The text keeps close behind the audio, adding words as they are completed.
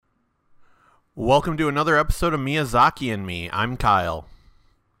Welcome to another episode of Miyazaki and Me. I'm Kyle.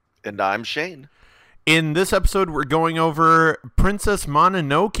 And I'm Shane. In this episode, we're going over Princess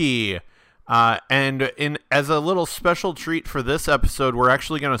Mononoke. As a little special treat for this episode, we're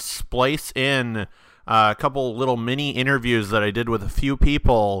actually going to splice in a couple little mini interviews that I did with a few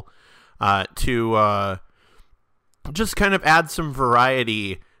people to just kind of add some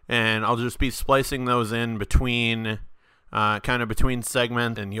variety. And I'll just be splicing those in between between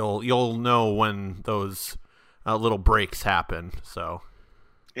segments, and you'll know when those little breaks happen. So,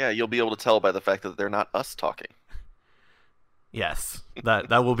 yeah, you'll be able to tell by the fact that they're not us talking. Yes,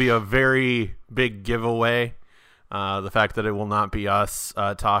 that will be a very big giveaway. The fact that it will not be us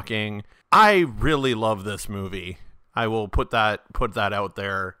talking. I really love this movie. I will put that out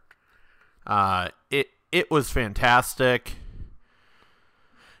there. It was fantastic,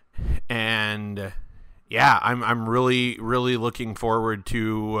 and yeah, I'm really looking forward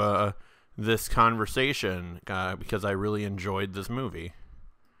to this conversation because I really enjoyed this movie.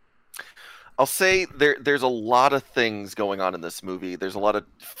 I'll say there's a lot of things going on in this movie. There's a lot of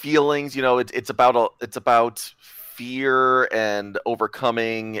feelings. You know, it's about fear and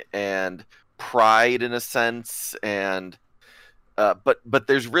overcoming and pride in a sense. And but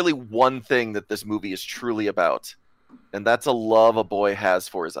there's really one thing that this movie is truly about, and that's a love a boy has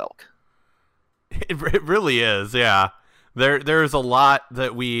for his elk. It really is, yeah. There's a lot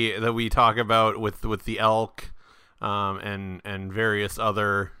that we talk about with the elk, and various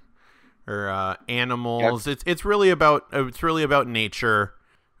other animals. Yeah. It's really about nature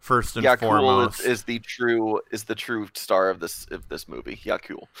first and foremost. Cool is the true star of this movie. Yeah,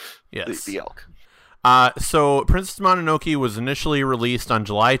 cool. Yes, the elk. So Princess Mononoke was initially released on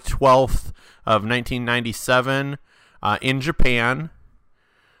July 12th of 1997 in Japan.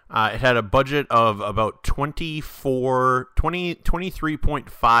 It had a budget of about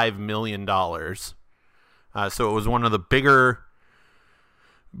 $23.5 million. So it was one of the bigger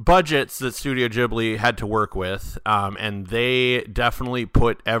budgets that Studio Ghibli had to work with. And they definitely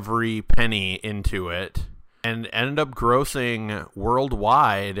put every penny into it and ended up grossing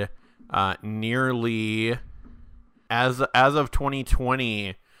worldwide nearly, as of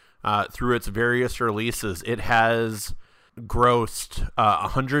 2020, through its various releases, it has grossed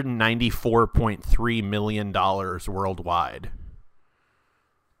 $194.3 million worldwide.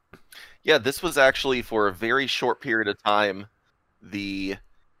 Yeah, this was actually, for a very short period of time, the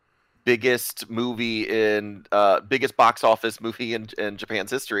biggest box office movie in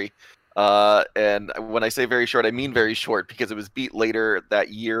Japan's history. And when I say very short, I mean very short, because it was beat later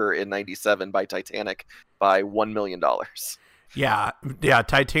that year in '97 by Titanic by $1 million. Yeah,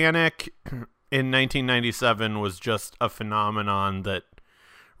 Titanic in 1997 was just a phenomenon that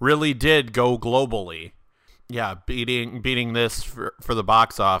really did go globally. Yeah, beating this for the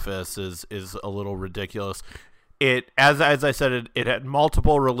box office is a little ridiculous. It, as I said, it had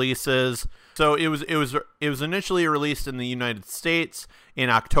multiple releases. So it was initially released in the United States in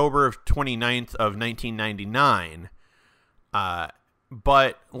October of 29th of 1999.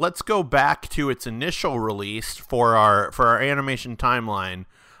 But let's go back to its initial release for our animation timeline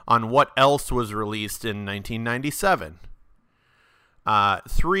on what else was released in 1997.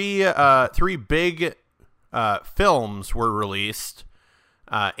 Three big films were released,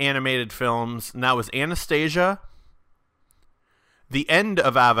 animated films, and that was Anastasia, The End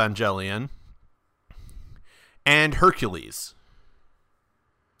of Evangelion, and Hercules.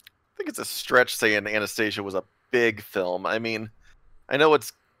 I think it's a stretch saying Anastasia was a big film. I mean, I know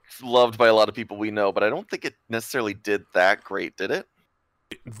it's loved by a lot of people we know, but I don't think it necessarily did that great, did it?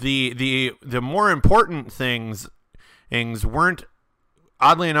 The more important things weren't,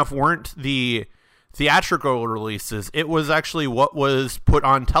 oddly enough, weren't the theatrical releases. It was actually what was put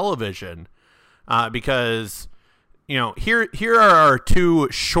on television, because here are our two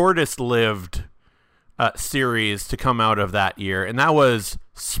shortest lived series to come out of that year, and that was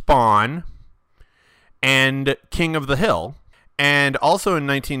Spawn and King of the Hill. And also in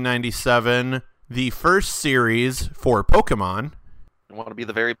 1997, the first series for Pokemon. I want to be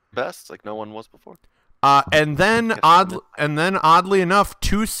the very best, like no one was before. And then oddly enough,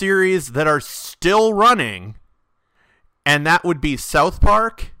 two series that are still running, and that would be South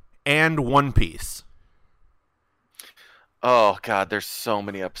Park and One Piece. Oh God, there's so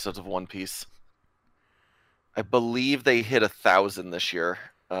many episodes of One Piece. I believe they hit 1,000 this year.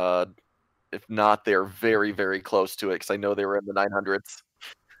 If not, they're very, very close to it, because I know they were in the 900s.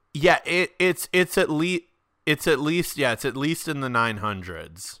 Yeah, it's at least in the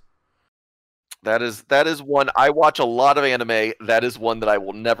 900s. That is one. I watch a lot of anime. That is one that I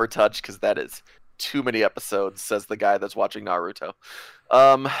will never touch, because that is too many episodes, says the guy that's watching Naruto.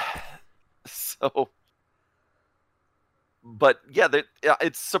 So, but yeah,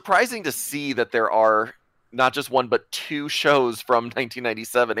 it's surprising to see that there are not just one but two shows from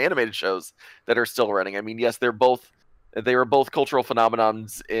 1997, animated shows, that are still running. I mean, yes, they were both cultural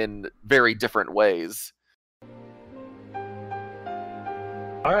phenomenons in very different ways.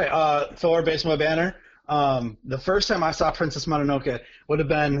 All right, Thor, Base My Banner. The first time I saw Princess Mononoke would have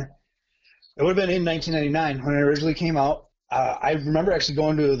been it would have been in 1999 when it originally came out. I remember actually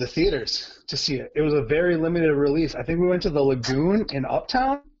going to the theaters to see it. It was a very limited release. I think we went to the Lagoon in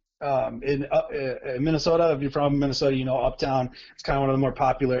Uptown, in Minnesota. If you're from Minnesota, you know Uptown. It's kind of one of the more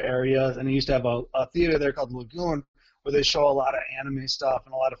popular areas, and they used to have a theater there called Lagoon where they show a lot of anime stuff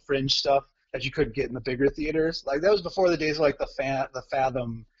and a lot of fringe stuff that you couldn't get in the bigger theaters. Like that was before the days of like the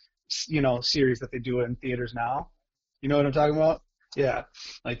Fathom, series that they do in theaters now. You know what I'm talking about? Yeah,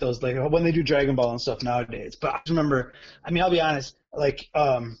 like those, like when they do Dragon Ball and stuff nowadays. But I just remember, I mean, I'll be honest, like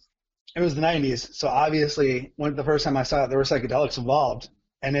it was the '90s, so obviously when the first time I saw it, there were psychedelics involved,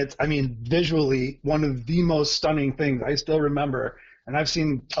 and it's, I mean, visually one of the most stunning things I still remember. And I've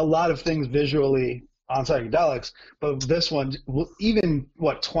seen a lot of things visually on psychedelics, but this one, even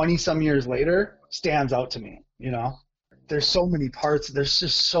what 20 some years later, stands out to me. There's so many parts. There's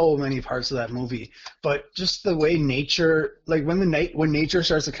just so many parts of that movie, but just the way nature, like when nature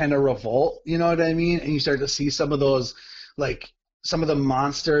starts to kind of revolt, you know what I mean, and you start to see some of those, like some of the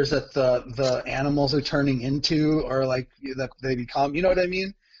monsters that the animals are turning into, or like that they become. You know what I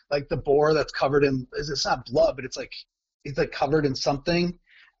mean? Like the boar that's covered in, it's not blood, but it's like covered in something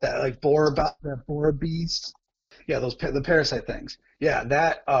that like that boar beast. Yeah, the parasite things. Yeah,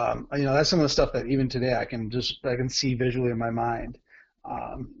 that's some of the stuff that even today I can see visually in my mind,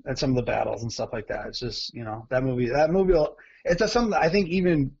 and some of the battles and stuff like that. It's just that movie. It's something that I think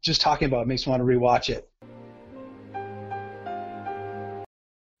even just talking about it makes me want to rewatch it.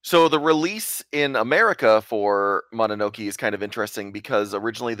 So the release in America for Mononoke is kind of interesting because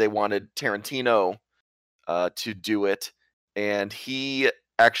originally they wanted Tarantino to do it, and he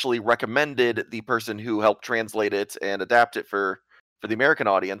actually recommended the person who helped translate it and adapt it for the American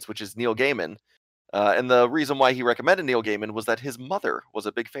audience, which is Neil Gaiman. And the reason why he recommended Neil Gaiman was that his mother was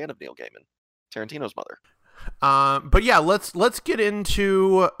a big fan of Neil Gaiman, Tarantino's mother. But yeah, let's get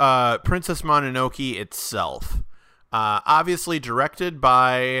into Princess Mononoke itself. Obviously directed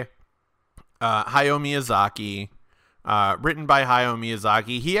by Hayao Miyazaki, written by Hayao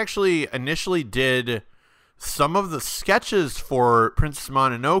Miyazaki. He actually initially did some of the sketches for Princess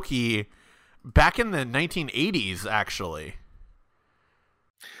Mononoke back in the 1980s, actually.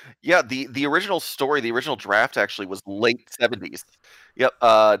 Yeah, the original story, the original draft actually was late 70s. Yep,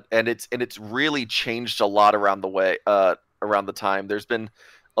 and it's really changed a lot around the time. There's been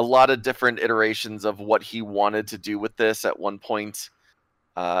a lot of different iterations of what he wanted to do with this. At one point,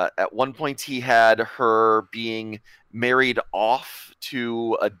 he had her being married off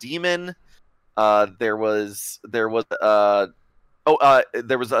to a demon. There was a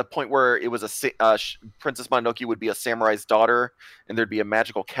point where it was Princess Mononoke would be a samurai's daughter, and there'd be a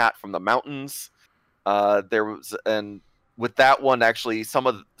magical cat from the mountains. And with that one, actually, some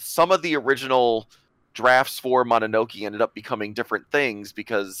of the original drafts for Mononoke ended up becoming different things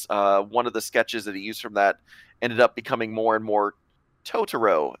because one of the sketches that he used from that ended up becoming more and more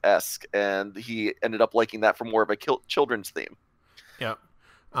Totoro-esque, and he ended up liking that for more of a children's theme. Yep.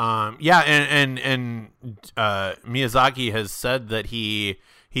 And Miyazaki has said that he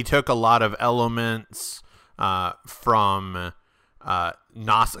took a lot of elements from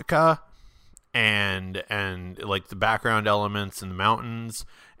Nausicaa and like the background elements in the mountains,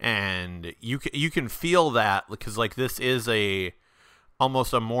 and you can feel that because like this is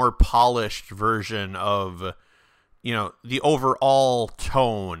almost a more polished version of the overall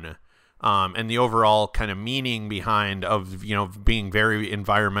tone. And the overall kind of meaning behind of being very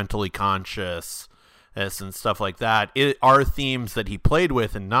environmentally conscious and stuff like that are themes that he played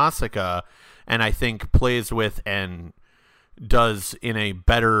with in Nausicaa, and I think plays with and does in a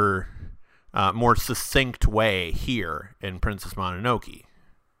better, more succinct way here in Princess Mononoke.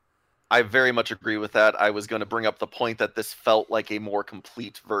 I very much agree with that. I was going to bring up the point that this felt like a more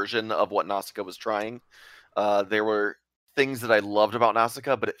complete version of what Nausicaa was trying. There were things that I loved about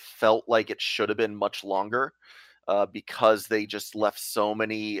Nausicaa, but it felt like it should have been much longer because they just left so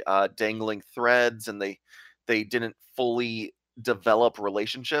many dangling threads, and they didn't fully develop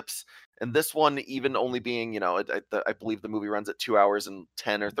relationships. And this one, even only being, I believe the movie runs at 2 hours and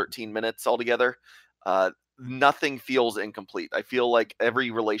 10 or 13 minutes altogether, nothing feels incomplete. I feel like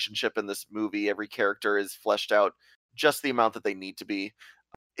every relationship in this movie, every character is fleshed out just the amount that they need to be.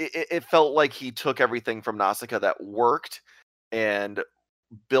 It felt like he took everything from Nausicaa that worked and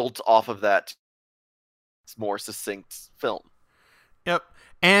built off of that more succinct film. Yep.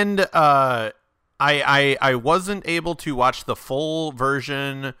 And I wasn't able to watch the full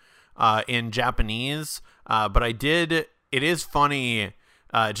version in Japanese, but I did. It is funny,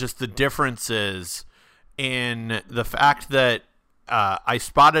 just the differences in the fact that I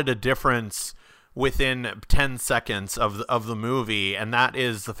spotted a difference within 10 seconds of the movie, and that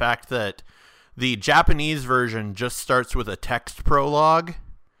is the fact that the Japanese version just starts with a text prologue.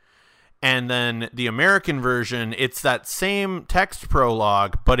 And then the American version, it's that same text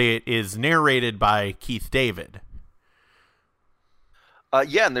prologue, but it is narrated by Keith David.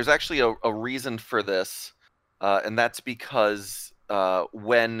 Yeah, and there's actually a reason for this, and that's because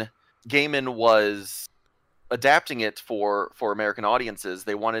when Gaiman was adapting it for American audiences,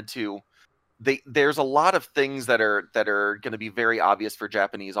 they wanted to. There's a lot of things that are going to be very obvious for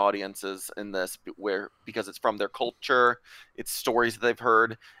Japanese audiences in this, because it's from their culture, it's stories that they've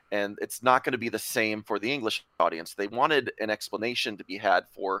heard, and it's not going to be the same for the English audience. They wanted an explanation to be had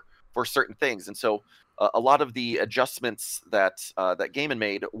for certain things, and so a lot of the adjustments that Gaiman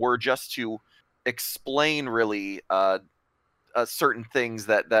made were just to explain really certain things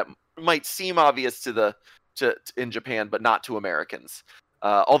that might seem obvious to in Japan, but not to Americans.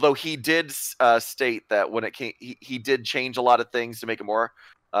 Although he did state that when it came, he did change a lot of things to make it more,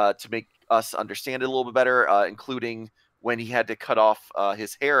 to make us understand it a little bit better, including when he had to cut off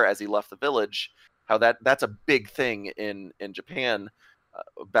his hair as he left the village. How that's a big thing in Japan,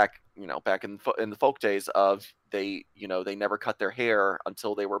 back in the folk days of they never cut their hair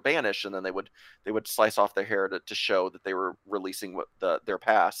until they were banished, and then they would slice off their hair to show that they were releasing their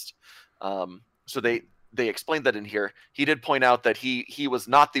past. So they explained that in here. He did point out that he was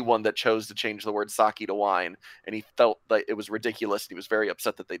not the one that chose to change the word sake to wine, and he felt that it was ridiculous, and he was very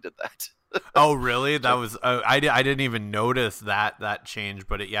upset that they did that. Oh, really? That was I didn't even notice that change,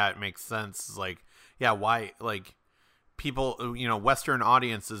 but it makes sense. Like, yeah, why? Like, people, Western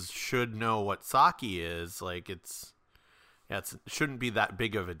audiences should know what sake is. Like, it shouldn't be that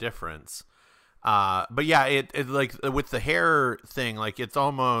big of a difference. But yeah, it like with the hair thing, like it's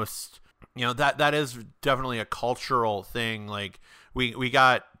almost. That is definitely a cultural thing. Like we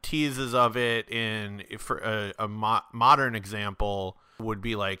got teases of it for a modern example would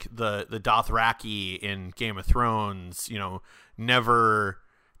be like the Dothraki in Game of Thrones, never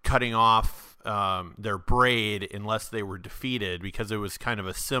cutting off their braid unless they were defeated, because it was kind of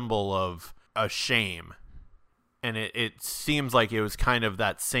a symbol of a shame. And it seems like it was kind of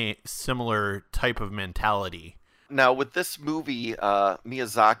that similar type of mentality. Now with this movie,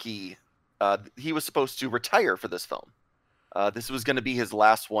 Miyazaki, he was supposed to retire for this film. This was going to be his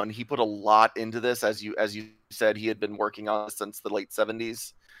last one. He put a lot into this, as you said. He had been working on it since the late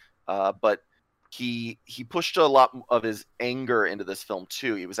 70s, but he pushed a lot of his anger into this film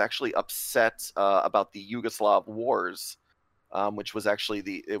too. He was actually upset about the Yugoslav wars, which was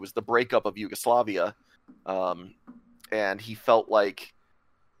actually it was the breakup of Yugoslavia, and he felt like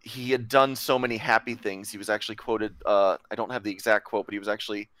he had done so many happy things. He was actually quoted. I don't have the exact quote, but he was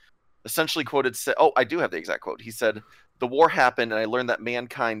actually essentially quoted. I do have the exact quote. He said, "The war happened, and I learned that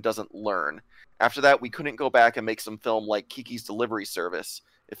mankind doesn't learn. After that, we couldn't go back and make some film like Kiki's Delivery Service.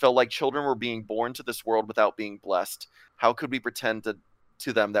 It felt like children were being born to this world without being blessed. How could we pretend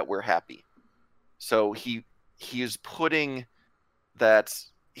to them that we're happy?" So he is putting that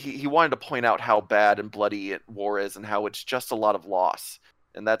he wanted to point out how bad and bloody war is, and how it's just a lot of loss.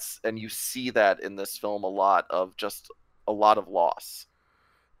 And you see that in this film, a lot of loss.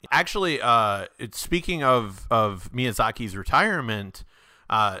 Actually, speaking of Miyazaki's retirement,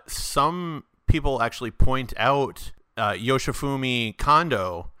 some people actually point out Yoshifumi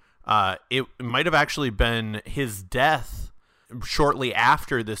Kondo. It might have actually been his death shortly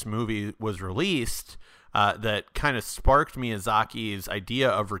after this movie was released that kind of sparked Miyazaki's idea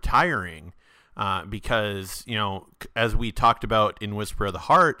of retiring, because, as we talked about in Whisper of the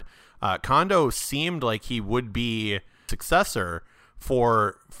Heart, Kondo seemed like he would be successor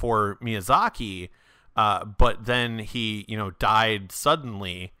for Miyazaki, but then he died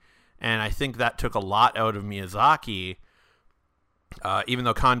suddenly, and I think that took a lot out of Miyazaki, even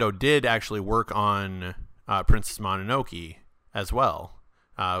though Kondo did actually work on Princess Mononoke as well.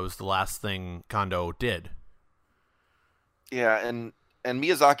 It was the last thing Kondo did. Yeah, and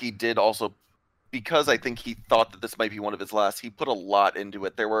Miyazaki did also, because I think he thought that this might be one of his last, he put a lot into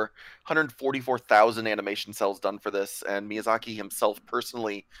it. There were 144,000 animation cells done for this, and Miyazaki himself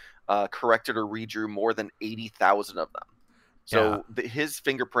personally corrected or redrew more than 80,000 of them. So his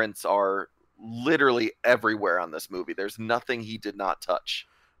fingerprints are literally everywhere on this movie. There's nothing he did not touch.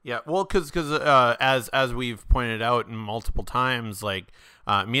 Yeah, well, because as we've pointed out multiple times, like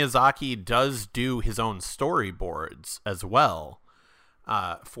Miyazaki does do his own storyboards as well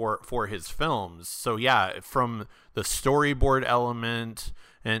for his films. So yeah, from the storyboard element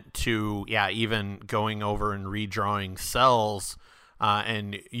and to even going over and redrawing cells.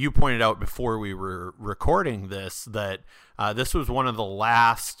 And you pointed out before we were recording this that this was one of the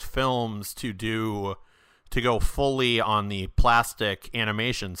last films to go fully on the plastic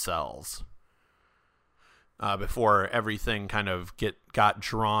animation cells before everything kind of got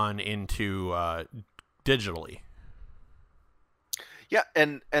drawn into digitally. Yeah,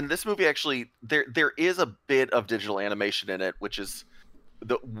 and this movie actually there is a bit of digital animation in it, which is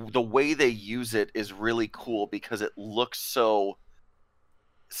the way they use it is really cool because it looks so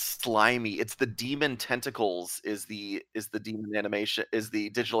slimy. It's the demon tentacles is the demon animation, is the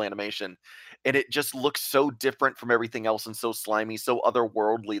digital animation, and it just looks so different from everything else and so slimy, so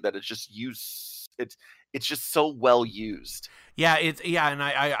otherworldly that it's just it's just so well used. Yeah, and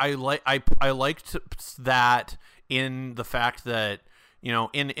I liked that in the fact that, you know,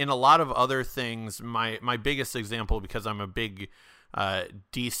 in a lot of other things, my biggest example, because I'm a big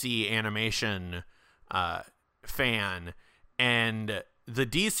DC animation fan, and the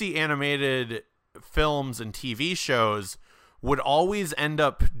DC animated films and TV shows would always end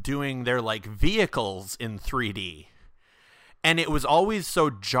up doing their like vehicles in 3D. And it was always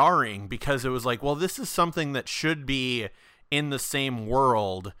so jarring because it was like, well, this is something that should be in the same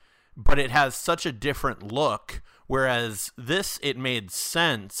world, but it has such a different look. Whereas this, it made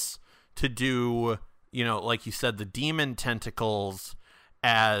sense to do, you know, like you said, the demon tentacles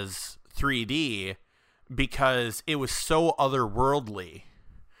as 3D because it was so otherworldly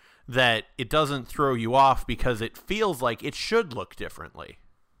that it doesn't throw you off because it feels like it should look differently.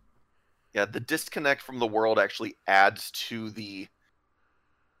 Yeah, the disconnect from the world actually adds to the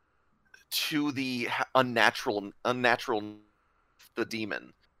unnatural the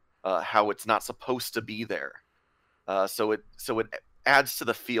demon, how it's not supposed to be there. So it adds to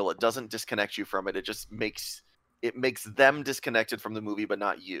the feel. It doesn't disconnect you from it. It just makes them disconnected from the movie, but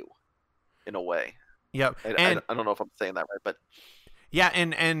not you, in a way. Yep. I don't know if I'm saying that right, but yeah.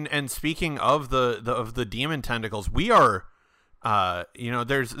 And speaking of the demon tentacles, we are. You know,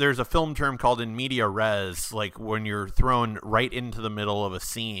 there's a film term called in media res, like when you're thrown right into the middle of a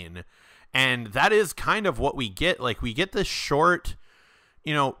scene, and that is kind of what we get. Like we get this short,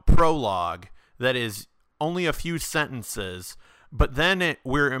 you know, prologue that is only a few sentences, but then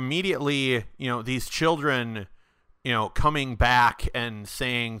we're immediately, you know, these children, you know, coming back and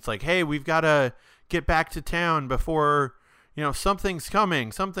saying, it's like, hey, we've got to get back to town before, you know, something's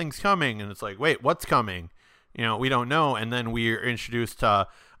coming, and it's like, wait, what's coming? You know, we don't know. And then we're introduced to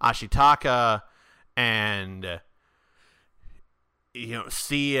Ashitaka and, you know,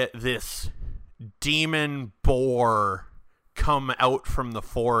 see this demon boar come out from the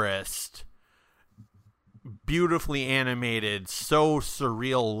forest, beautifully animated, so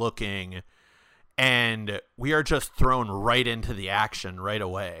surreal looking, and we are just thrown right into the action right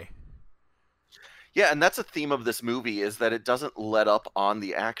away. Yeah, and that's a theme of this movie, is that it doesn't let up on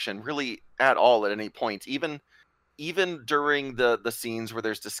the action really at all at any point. Even during the scenes where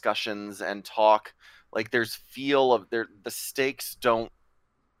there's discussions and talk, like there's feel of the stakes don't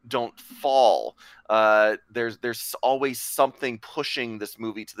fall. There's always something pushing this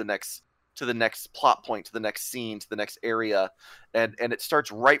movie to the next plot point, to the next scene, to the next area, and it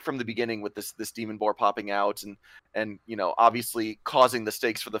starts right from the beginning with this demon boar popping out and you know, obviously causing the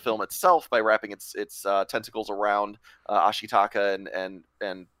stakes for the film itself by wrapping its tentacles around Ashitaka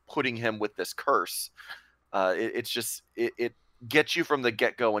and putting him with this curse. It gets you from the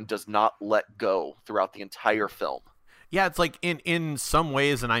get-go and does not let go throughout the entire film. Yeah, it's like in some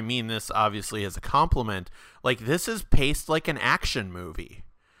ways, and I mean this obviously as a compliment, like this is paced like an action movie.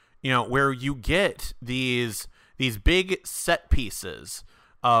 You know, where you get these big set pieces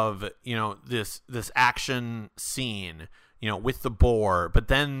of, you know, this action scene, you know, with the boar, but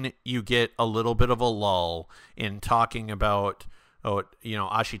then you get a little bit of a lull in talking about, you know,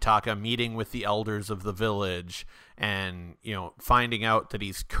 Ashitaka meeting with the elders of the village and, you know, finding out that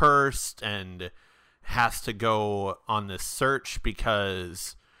he's cursed and has to go on this search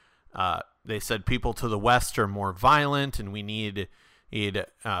because they said people to the west are more violent and we need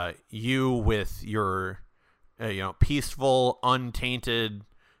you with your you know, peaceful, untainted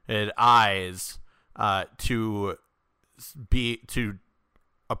eyes to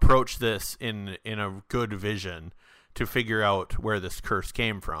approach this in a good vision to figure out where this curse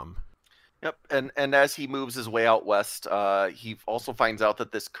came from. Yep, and as he moves his way out west, he also finds out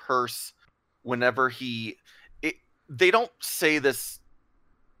that this curse, whenever they don't say this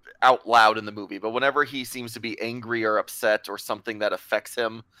out loud in the movie, but whenever he seems to be angry or upset or something that affects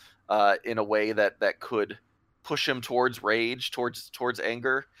him in a way that could push him towards rage, towards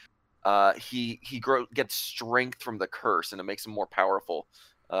anger, he gets strength from the curse, and it makes him more powerful.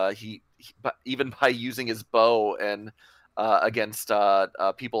 But even by using his bow and against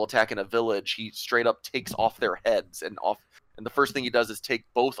people attacking a village, he straight up takes off their heads and the first thing he does is take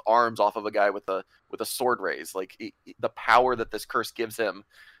both arms off of a guy with a sword raise. Like the power that this curse gives him,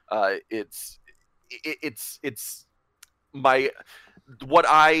 it's what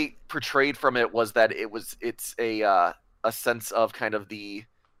I portrayed from it was that it's a sense of kind of the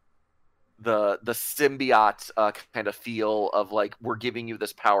symbiote kind of feel of like, we're giving you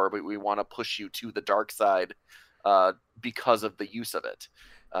this power, but we want to push you to the dark side because of the use of it.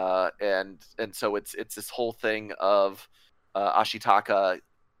 And so it's this whole thing of Ashitaka,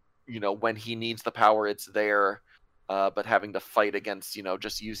 when he needs the power, it's there, but having to fight against,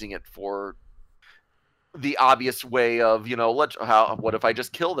 just using it for the obvious way of, what if I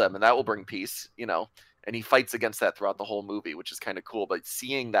just kill them and that will bring peace, and he fights against that throughout the whole movie, which is kind of cool. But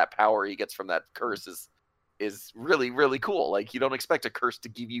seeing that power he gets from that curse is really, really cool. Like, you don't expect a curse to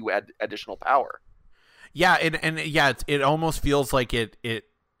give you additional power. Yeah, and it almost feels like it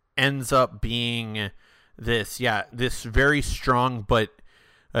ends up being this very strong but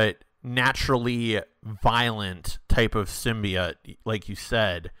naturally violent type of symbiote, like you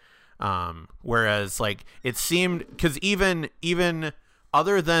said. Whereas, like, it seemed, because even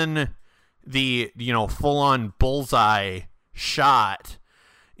other than the full-on bullseye shot,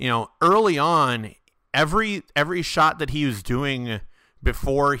 early on, every shot that he was doing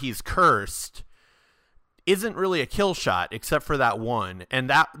before he's cursed isn't really a kill shot, except for that one, and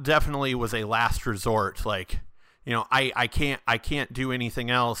that definitely was a last resort. Like, I can't do anything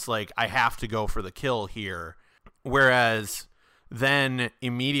else. Like, I have to go for the kill here. Whereas then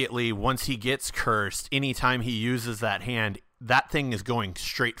immediately once he gets cursed, anytime he uses that hand, that thing is going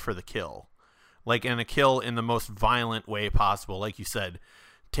straight for the kill. Like, in a kill in the most violent way possible. Like you said,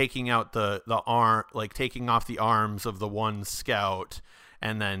 taking out the arm, like taking off the arms of the one scout,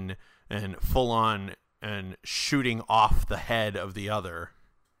 and full on and shooting off the head of the other.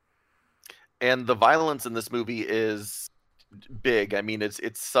 And the violence in this movie is big. I mean, it's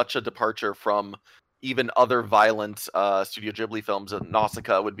such a departure from even other violent Studio Ghibli films.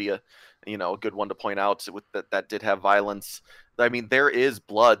 Nausicaa would be a good one to point out with that did have violence. I mean, there is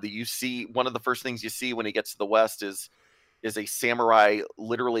blood that you see. One of the first things you see when he gets to the West is a samurai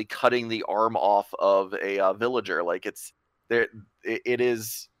literally cutting the arm off of a villager. Like, it's there. It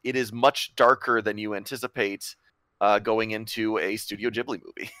is much darker than you anticipate going into a Studio Ghibli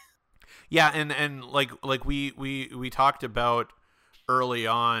movie. Yeah, and like we talked about early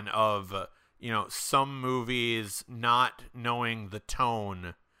on of some movies not knowing the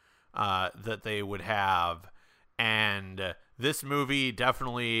tone that they would have, and this movie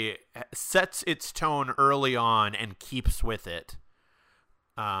definitely sets its tone early on and keeps with it.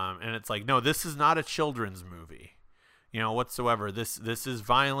 And it's like, no, this is not a children's movie, whatsoever. This is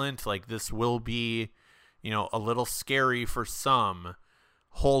violent. Like, this will be, a little scary for some.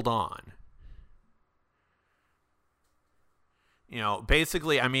 Hold on.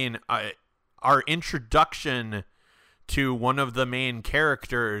 Basically, I mean, our introduction to one of the main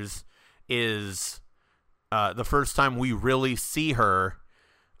characters is the first time we really see her,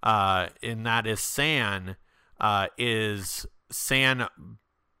 and that is San, is San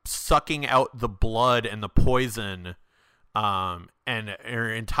sucking out the blood and the poison, and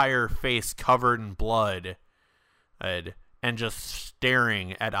her entire face covered in blood, and just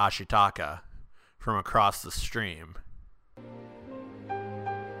staring at Ashitaka from across the stream.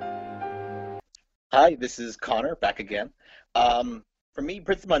 Hi, this is Connor, back again. For me,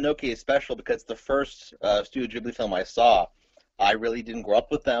 Princess Mononoke is special because it's the first Studio Ghibli film I saw. I really didn't grow up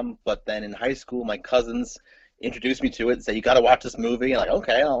with them, but then in high school, my cousins introduced me to it and said, you got to watch this movie. And I'm like,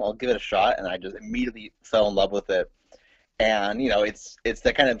 okay, I'll give it a shot. And I just immediately fell in love with it. And, it's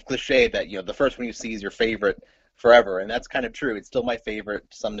that kind of cliche that, the first one you see is your favorite forever. And that's kind of true. It's still my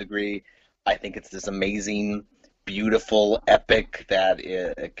favorite to some degree. I think it's this amazing, beautiful epic that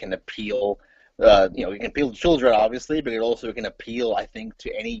it can appeal. It can appeal to children, obviously, but it also can appeal, I think,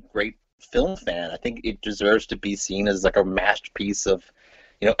 to any great film fan. I think it deserves to be seen as like a masterpiece of,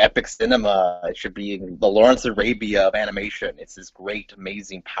 epic cinema. It should be the Lawrence Arabia of animation. It's this great,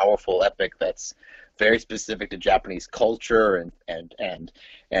 amazing, powerful epic that's very specific to Japanese culture and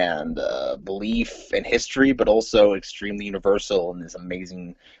belief and history, but also extremely universal in this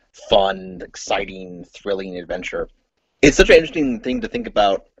amazing, fun, exciting, thrilling adventure. It's such an interesting thing to think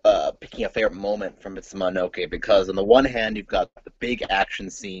about picking a favorite moment from Princess Mononoke, because on the one hand you've got the big action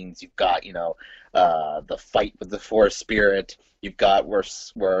scenes, you've got the fight with the forest spirit, you've got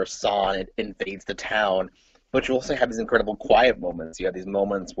where San invades the town, but you also have these incredible quiet moments. You have these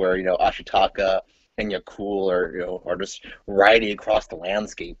moments where Ashitaka and Yakul are just riding across the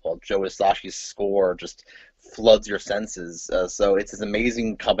landscape while Joe Hisashi's score just floods your senses. So it's this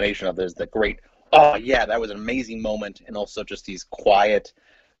amazing combination of there's the great, oh yeah, that was an amazing moment, and also just these quiet,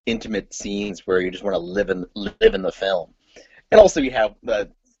 intimate scenes where you just want to live in the film. And also you have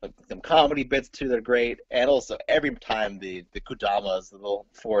some comedy bits too that are great, and also every time the Kudamas, the little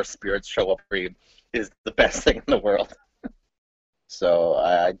forest spirits, show up for you is the best thing in the world. So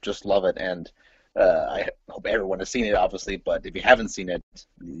I just love it, and I hope everyone has seen it, obviously, but if you haven't seen it,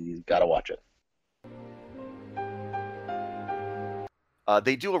 you gotta watch it.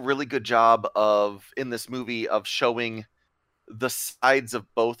 They do a really good job in this movie of showing the sides of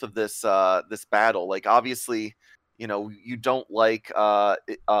both of this battle. Like, obviously, you don't like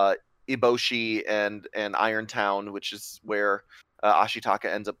Eboshi and Irontown, which is where Ashitaka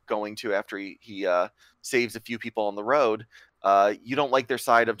ends up going to after he saves a few people on the road. You don't like their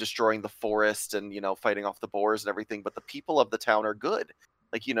side of destroying the forest and fighting off the boars and everything, but the people of the town are good.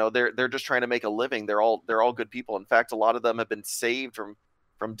 Like, they're just trying to make a living. They're all good people. In fact, a lot of them have been saved from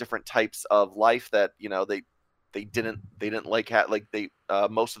different types of life that they didn't like.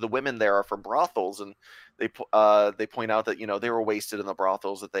 Most of the women there are from brothels, and they point out that they were wasted in the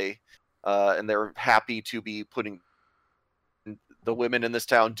brothels, that they and they're happy to be putting the women in this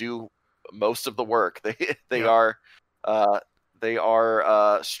town do most of the work. They are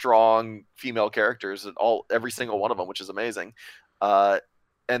strong female characters, and every single one of them, which is amazing.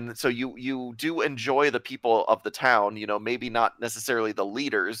 And so you do enjoy the people of the town, maybe not necessarily the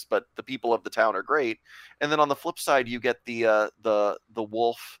leaders, but the people of the town are great. And then on the flip side, you get the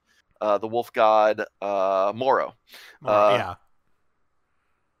wolf god, Moro.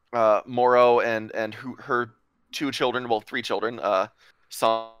 Moro and her two children, well, three children,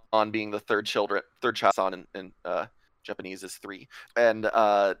 San being the third child, San in Japanese is 3, and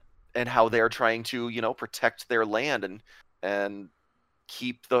how they're trying to protect their land and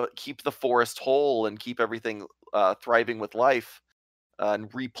keep the forest whole and keep everything thriving with life,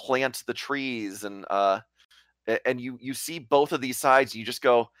 and replant the trees, and you see both of these sides. You just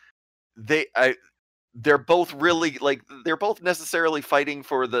go, they're both really, like, they're both necessarily fighting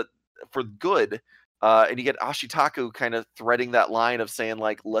for good, and you get Ashitaka kind of threading that line of saying,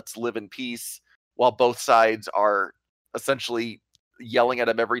 like, let's live in peace, while both sides are essentially yelling at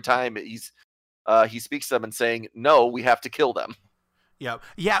him every time he speaks to them and saying, no, we have to kill them.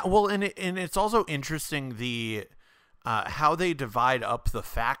 Yeah. Well, and it's also interesting the how they divide up the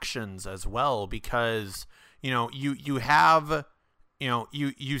factions as well, because you have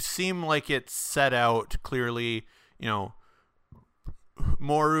you seem like it's set out clearly,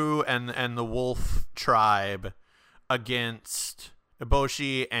 Moru and the Wolf tribe against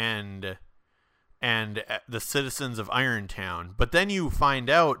Eboshi and the citizens of Irontown. But then you find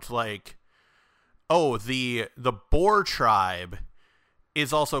out, like, oh, the Boar tribe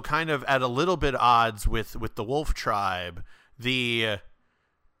is also kind of at a little bit odds with the Wolf tribe. The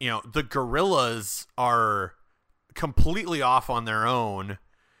gorillas are completely off on their own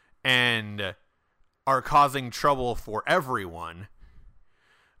and are causing trouble for everyone.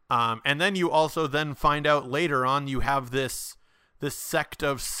 And then you also then find out later on you have this sect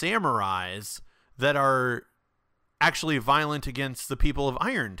of samurais that are actually violent against the people of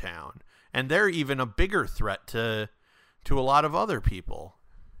Irontown, and they're even a bigger threat to a lot of other people.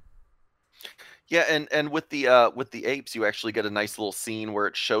 Yeah, and with the apes, you actually get a nice little scene where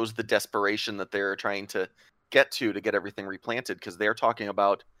it shows the desperation that they're trying to get everything replanted, because they're talking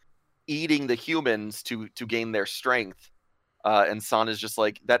about eating the humans to gain their strength. And San is just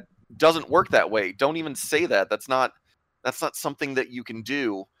like, that doesn't work that way. Don't even say that. That's not something that you can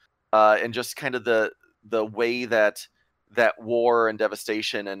do. And just kind of the way that war and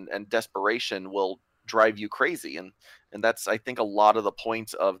devastation and desperation will drive you crazy. And that's, I think, a lot of the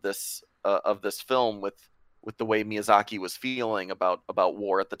point of this film, with the way Miyazaki was feeling about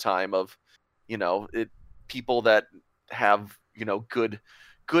war at the time, of people that have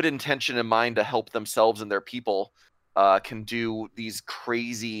good intention in mind to help themselves and their people can do these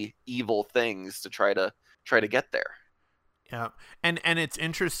crazy evil things to try to get there. Yeah, and it's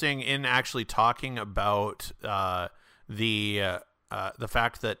interesting in actually talking about the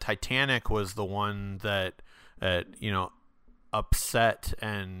fact that Titanic was the one that upset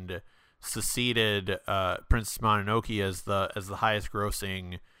and succeeded Princess Mononoke as the highest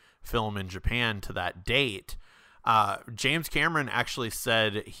grossing film in Japan to that date. James Cameron actually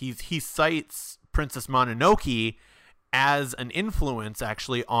said he cites Princess Mononoke as an influence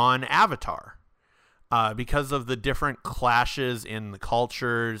actually on Avatar, because of the different clashes in the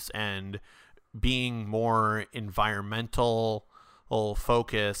cultures and being more environmental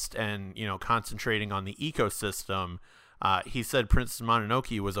focused and, you know, concentrating on the ecosystem. He said Princess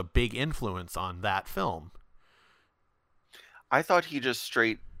Mononoke was a big influence on that film. I thought he just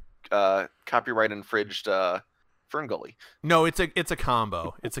straight copyright infringed Ferngully. No, it's a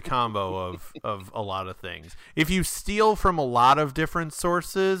combo. It's a combo of a lot of things. If you steal from a lot of different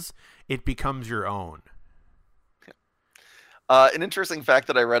sources, it becomes your own. An interesting fact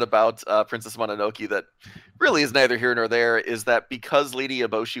that I read about Princess Mononoke that really is neither here nor there is that because Lady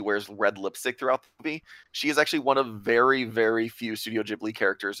Eboshi wears red lipstick throughout the movie, she is actually one of very, very few Studio Ghibli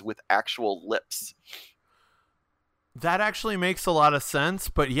characters with actual lips. That actually makes a lot of sense,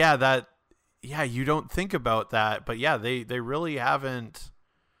 but yeah, you don't think about that, but yeah, they really haven't,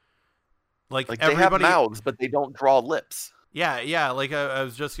 like they everybody have mouths, but they don't draw lips. Yeah, like I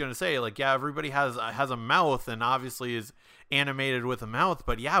was just gonna say, like, yeah, everybody has a mouth and obviously is animated with a mouth,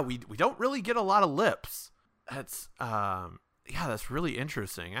 but yeah, we don't really get a lot of lips. That's that's really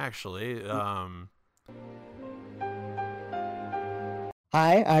interesting, actually.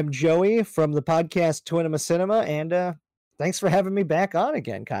 Hi, I'm Joey from the podcast Twinema Cinema, and thanks for having me back on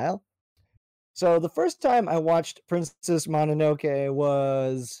again, Kyle. So the first time I watched Princess Mononoke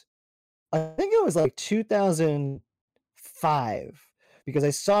was, I think it was like 2005, because I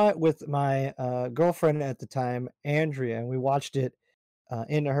saw it with my girlfriend at the time, Andrea, and we watched it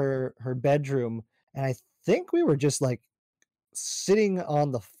in her bedroom, and I think we were just like sitting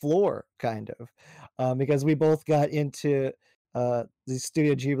on the floor, kind of, because we both got into the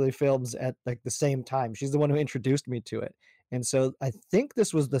Studio Ghibli films at like the same time. She's the one who introduced me to it. And so I think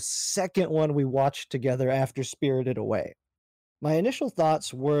this was the second one we watched together after Spirited Away. My initial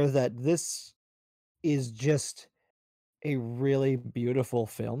thoughts were that this is just a really beautiful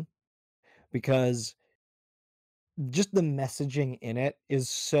film, because just the messaging in it is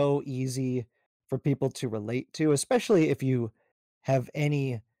so easy for people to relate to, especially if you have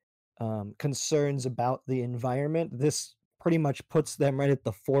any concerns about the environment. This pretty much puts them right at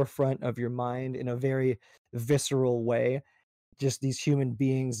the forefront of your mind in a very visceral way. Just these human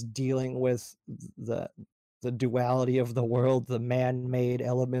beings dealing with the duality of the world, the man-made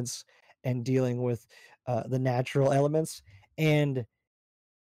elements, and dealing with the natural elements. And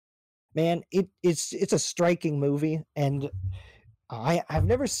man, it's a striking movie, and I've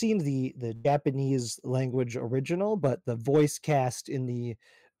never seen the Japanese language original, but the voice cast in the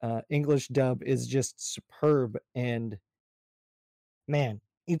English dub is just superb. And man,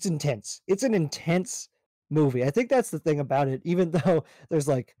 it's intense. It's an intense movie. I think that's the thing about it. Even though there's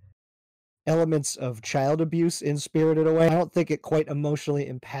like elements of child abuse in Spirited Away, I don't think it quite emotionally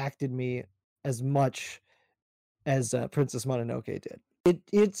impacted me as much as Princess Mononoke did.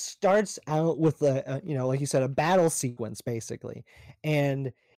 It starts out with a you know, like you said, a battle sequence basically,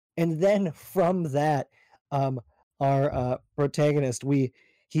 and then from that, our protagonist,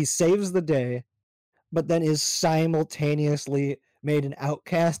 he saves the day, but then is simultaneously made an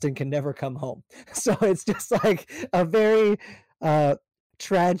outcast and can never come home. So it's just like a very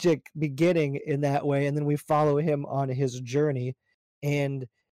tragic beginning in that way, and then we follow him on his journey, and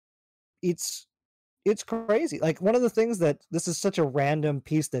it's crazy. Like, one of the things that this is such a random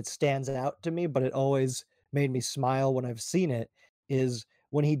piece that stands out to me, but it always made me smile when I've seen it, is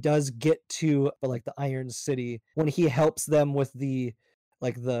when he does get to like the Iron City, when he helps them with the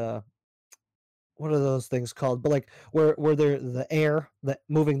like the what are those things called? But like where they're the air, that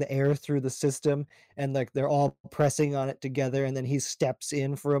moving the air through the system, and like they're all pressing on it together, and then he steps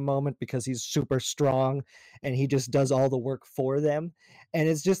in for a moment because he's super strong, and he just does all the work for them. And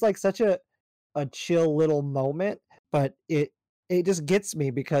it's just like such a chill little moment, but it just gets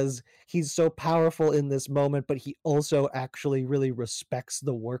me because he's so powerful in this moment, but he also actually really respects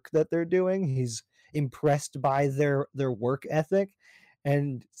the work that they're doing. He's impressed by their work ethic.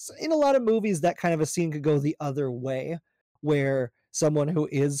 And in a lot of movies, that kind of a scene could go the other way, where someone who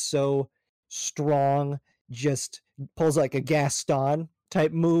is so strong just pulls like a Gaston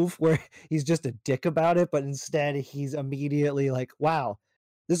type move where he's just a dick about it, but instead he's immediately like, wow,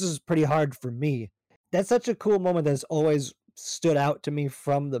 this is pretty hard for me. That's such a cool moment that's always stood out to me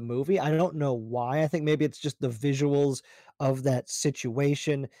from the movie. I don't know why. I think maybe it's just the visuals of that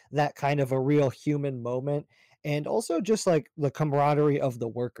situation, that kind of a real human moment, and also just like the camaraderie of the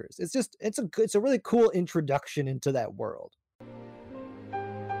workers. It's a really cool introduction into that world.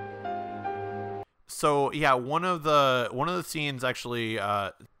 So yeah, one of the scenes actually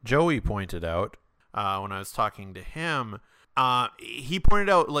Joey pointed out when I was talking to him. He pointed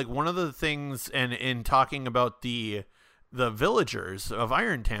out, like, one of the things, and in talking about the villagers of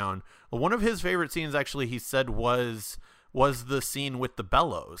Irontown, one of his favorite scenes, actually, he said was the scene with the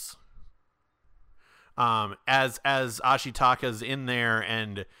bellows. As Ashitaka's in there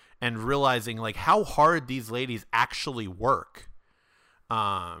and realizing, like, how hard these ladies actually work,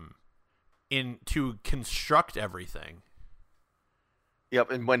 to construct everything.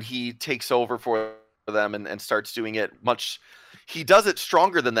 Yep, and when he takes over for them and starts doing it he does it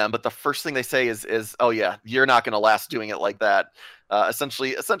stronger than them, but the first thing they say is oh yeah, you're not going to last doing it like that.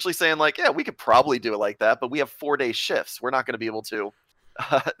 Essentially saying, like, yeah, we could probably do it like that, but we have 4-day shifts. We're not going to be able to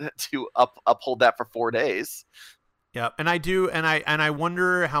uphold that for 4 days. Yeah, and I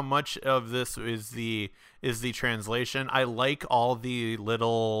wonder how much of this is the translation. I like all the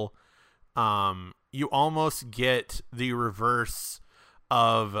little you almost get the reverse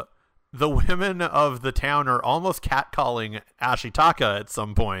of the women of the town are almost catcalling Ashitaka at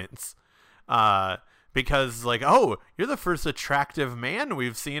some points. Because, like, oh, you're the first attractive man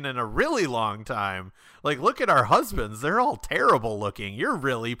we've seen in a really long time. Like, look at our husbands. They're all terrible looking. You're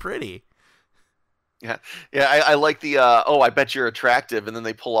really pretty. Yeah. I like the, I bet you're attractive. And then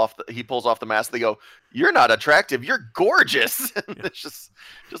he pulls off the mask. They go, you're not attractive. You're gorgeous. Yeah. It's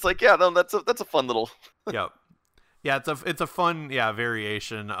just like, yeah, no, that's a fun little. Yep. Yeah, it's a fun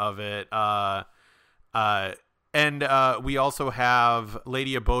variation of it. And we also have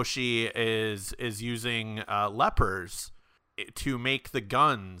Lady Eboshi is using lepers to make the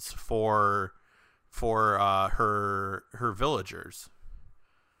guns for her villagers.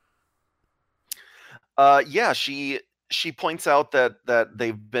 She points out that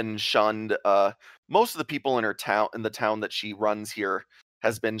they've been shunned. Most of the people in the town that she runs here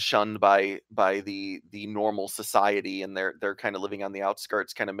has been shunned by the normal society, and they're kind of living on the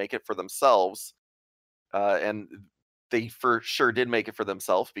outskirts, kind of make it for themselves. And they for sure did make it for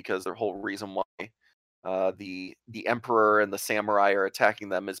themselves, because their whole reason why the emperor and the samurai are attacking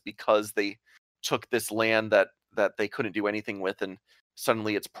them is because they took this land that they couldn't do anything with, and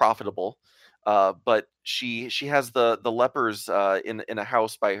suddenly it's profitable. But she has the lepers in a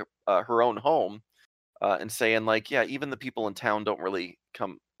house by her own home, and saying, like, yeah, even the people in town don't really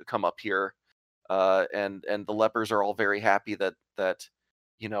come up here, and the lepers are all very happy that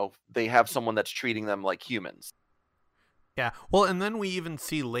they have someone that's treating them like humans. Yeah, well, and then we even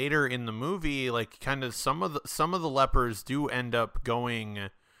see later in the movie, like, kind of some of the lepers do end up going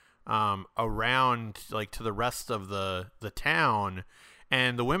around, like, to the rest of the town,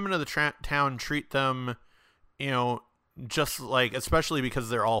 and the women of the town treat them, just like, especially because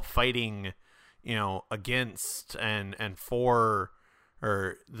they're all fighting, against and for,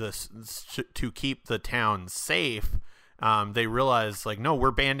 or this to keep the town safe. They realize, like, no,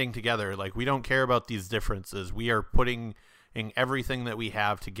 we're banding together. Like, we don't care about these differences. We are putting in everything that we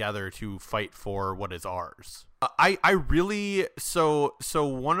have together to fight for what is ours. I really, so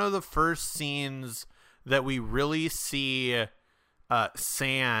one of the first scenes that we really see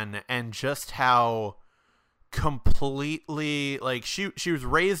San, and just how completely, like, she was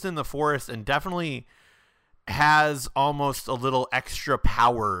raised in the forest and definitely has almost a little extra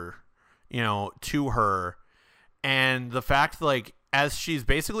power, to her. And the fact, like, as she's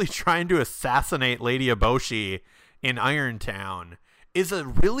basically trying to assassinate Lady Eboshi in Irontown is a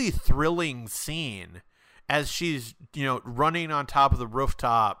really thrilling scene, as she's, running on top of the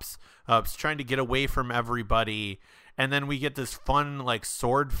rooftops, trying to get away from everybody. And then we get this fun, like,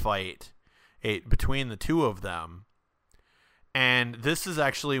 sword fight between the two of them. And this is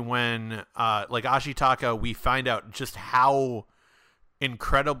actually when, like, Ashitaka, we find out just how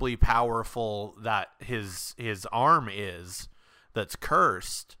incredibly powerful that his arm is that's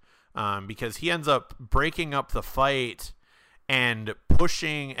cursed, because he ends up breaking up the fight and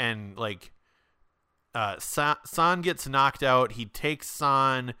pushing, and, like, San gets knocked out. He takes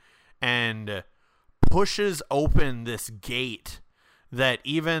San and pushes open this gate that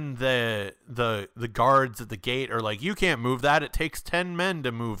even the guards at the gate are like, you can't move that. It takes 10 men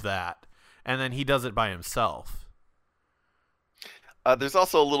to move that. And then he does it by himself. There's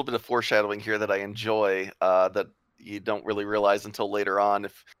also a little bit of foreshadowing here that I enjoy, that you don't really realize until later on,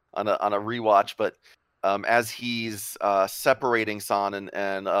 if on a rewatch. But as he's separating San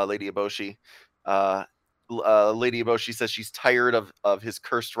and Lady Eboshi, Lady Eboshi says she's tired of his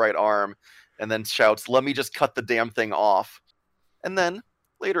cursed right arm, and then shouts, "Let me just cut the damn thing off." And then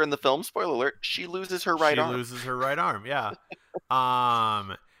later in the film, spoiler alert, she loses her right arm. She loses her right arm, yeah.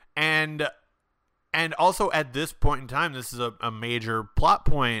 And also at this point in time, this is a major plot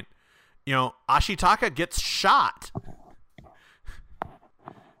point. Ashitaka gets shot.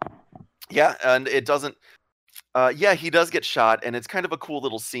 Yeah, and it doesn't. Yeah, he does get shot, and it's kind of a cool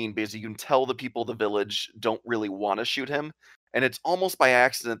little scene because you can tell the people of the village don't really want to shoot him, and it's almost by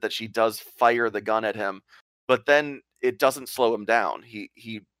accident that she does fire the gun at him, but then it doesn't slow him down.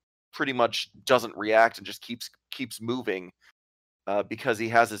 He pretty much doesn't react and just keeps moving because he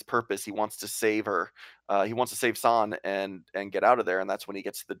has his purpose. He wants to save her. He wants to save San and get out of there, and that's when he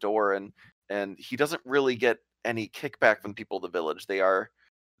gets to the door, and he doesn't really get any kickback from the people of the village.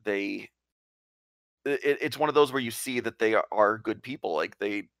 They it's one of those where you see that they are good people. Like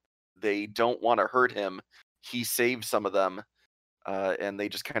they don't want to hurt him. He saves some of them, and they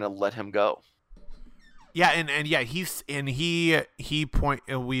just kind of let him go. Yeah, and yeah, he point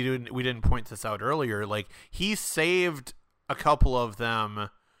we didn't point this out earlier. Like he saved a couple of them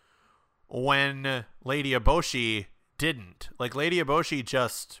when Lady Eboshi didn't. Like Lady Eboshi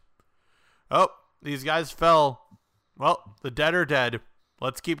just, oh, these guys fell. Well, the dead are dead.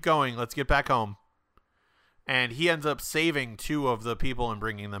 Let's keep going. Let's get back home. And he ends up saving two of the people and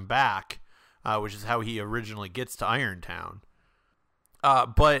bringing them back, which is how he originally gets to Irontown.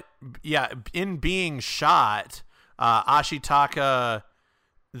 But yeah, in being shot, Ashitaka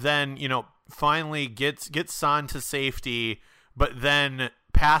then, finally gets San to safety, but then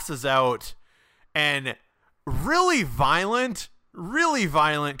passes out, and really violent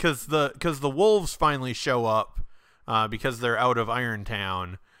because the wolves finally show up because they're out of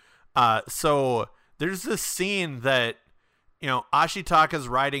Irontown. So there's this scene that, Ashitaka's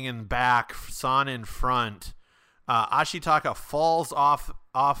riding in back, San in front. Ashitaka falls off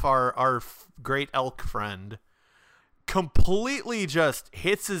our great elk friend, completely just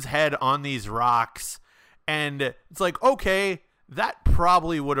hits his head on these rocks, and it's like, okay, that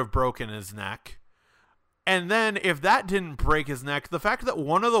probably would have broken his neck. And then if that didn't break his neck, the fact that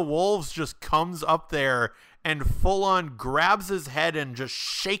one of the wolves just comes up there and full on grabs his head and just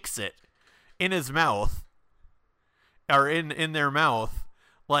shakes it in his mouth, or in their mouth,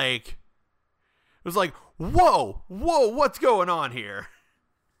 like, it was like, whoa, what's going on here?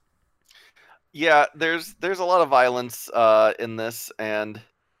 Yeah, there's a lot of violence in this, and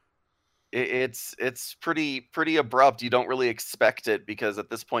it's pretty abrupt. You don't really expect it, because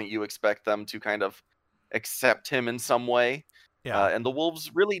at this point you expect them to kind of accept him in some way. Yeah. And the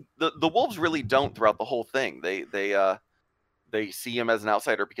wolves really don't throughout the whole thing. They see him as an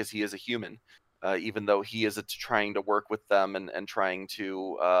outsider because he is a human, even though he is trying to work with them and trying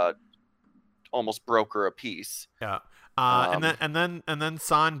to almost broker a peace. Yeah. And then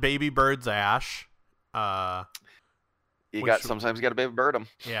San baby birds Ash. Sometimes you got to baby bird him.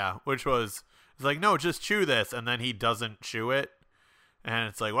 Yeah, which was, it's like, no, just chew this, and then he doesn't chew it, and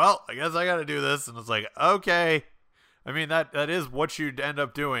it's like, well, I guess I got to do this, and it's like, okay. I mean, that is what you'd end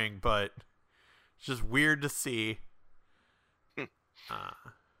up doing, but it's just weird to see.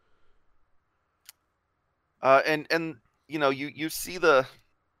 And you see the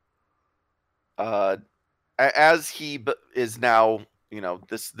as he is now,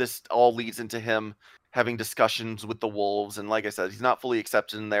 this all leads into him having discussions with the wolves, and like I said, he's not fully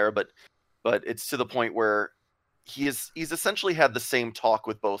accepted in there, but it's to the point where he's essentially had the same talk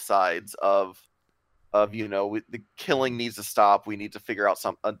with both sides of the killing needs to stop. We need to figure out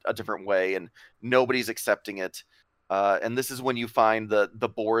a different way, and nobody's accepting it. And this is when you find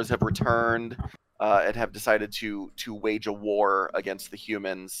the boars have returned and have decided to wage a war against the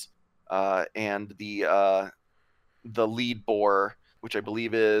humans. And the lead boar, which I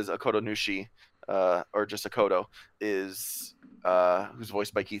believe is Akoto Nushi, or just Akoto, is who's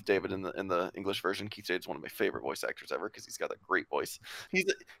voiced by Keith David in the English version. Keith David's one of my favorite voice actors ever because he's got a great voice. He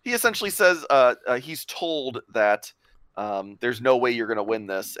essentially says he's told that there's no way you're going to win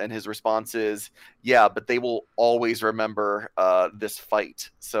this, and his response is, yeah, but they will always remember this fight.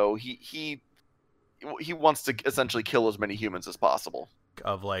 So he wants to essentially kill as many humans as possible.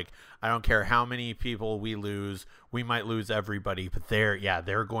 Of like, I don't care how many people we lose, we might lose everybody, but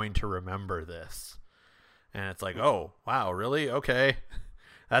they're going to remember this. And it's like, oh wow, really? Okay,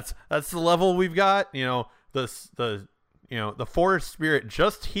 that's the level we've got. The forest spirit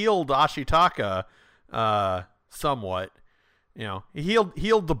just healed Ashitaka somewhat. He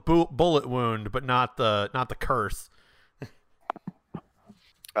healed the bullet wound, but not the curse.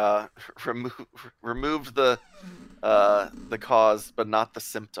 Removed the cause, but not the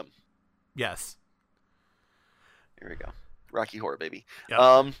symptom. Yes. Here we go. Rocky Horror, baby.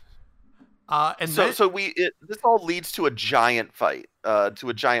 Yep. This all leads to a giant fight, to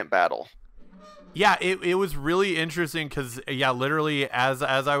a giant battle. Yeah, it was really interesting because, literally as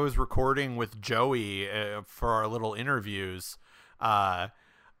I was recording with Joey for our little interviews,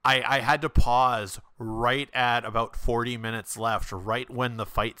 I had to pause right at about 40 minutes left, right when the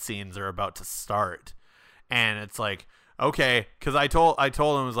fight scenes are about to start. And it's like, okay, because I told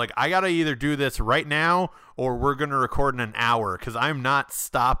him, I was like, I gotta either do this right now or we're gonna record in an hour, because I'm not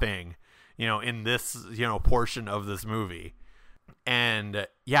stopping, in this portion of this movie. And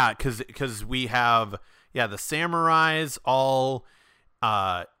yeah, because we have the samurais all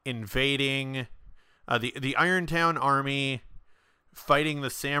invading the Irontown army, fighting the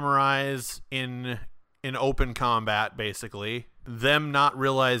samurais in open combat, basically. Them not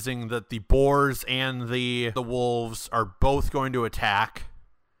realizing that the boars and the wolves are both going to attack.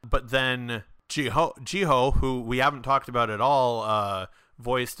 But then Jiho, who we haven't talked about at all,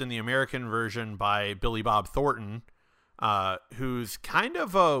 voiced in the American version by Billy Bob Thornton, who's kind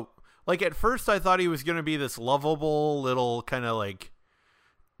of at first I thought he was going to be this lovable little kind of like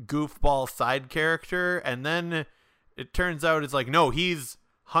goofball side character, and then it turns out it's like, no, he's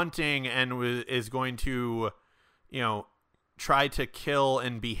hunting and is going to, try to kill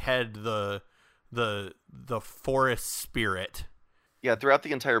and behead the forest spirit. Yeah, throughout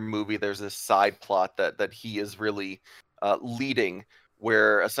the entire movie, there's this side plot that he is really leading,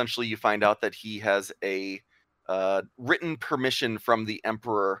 where essentially you find out that he has a written permission from the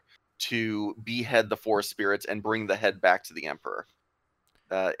Emperor to behead the forest spirits and bring the head back to the Emperor.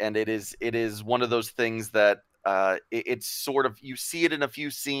 And it is one of those things that it's sort of, you see it in a few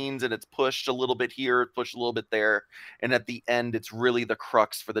scenes and it's pushed a little bit here, pushed a little bit there, and at the end it's really the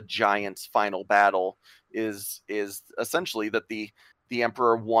crux for the giant's final battle is essentially that the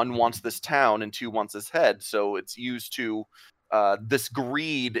Emperor, 1, wants this town and 2, wants his head. So it's used to this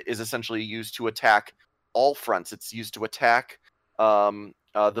greed is essentially used to attack all fronts. It's used to attack the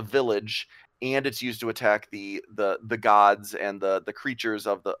village, and it's used to attack the gods and the creatures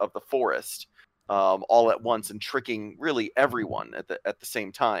of the forest, all at once, and tricking really everyone at the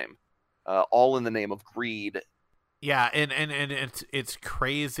same time, all in the name of greed. Yeah, and it's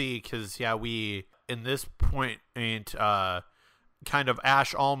crazy because we in this point kind of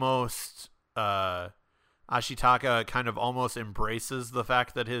Ashitaka kind of almost embraces the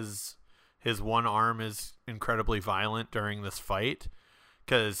fact that his one arm is incredibly violent during this fight,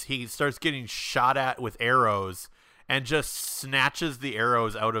 because he starts getting shot at with arrows and just snatches the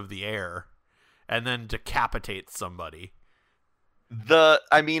arrows out of the air and then decapitates somebody.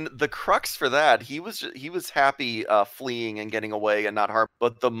 The crux for that, he was happy fleeing and getting away and not harmed.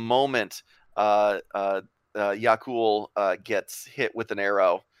 But the moment Yakul gets hit with an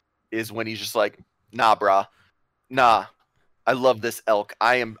arrow is when he's just like, nah, brah, nah. I love this elk.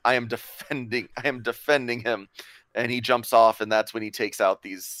 I am defending him. And he jumps off, and that's when he takes out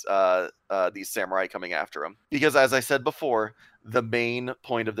these samurai coming after him. Because, as I said before, the main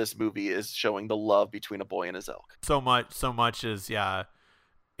point of this movie is showing the love between a boy and his elk. So much is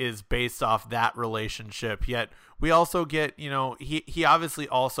based off that relationship. Yet we also get, he obviously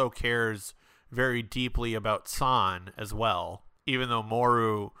also cares very deeply about San as well. Even though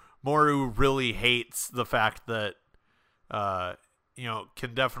Moru really hates the fact that,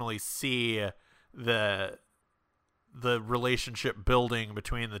 can definitely see the relationship building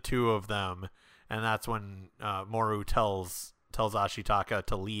between the two of them, and that's when Moru tells Ashitaka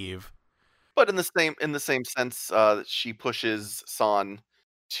to leave. But in the same sense, she pushes San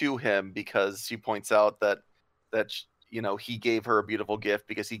to him because she points out that he gave her a beautiful gift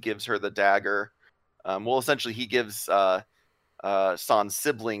because he gives her the dagger. Essentially, he gives San's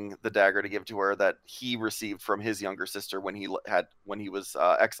sibling the dagger to give to her that he received from his younger sister when he was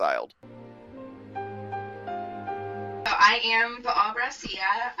exiled. I am Baal Bracia.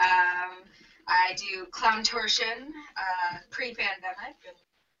 I do clown torsion pre-pandemic and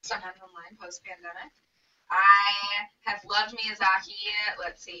sometimes online post-pandemic. I have loved Miyazaki.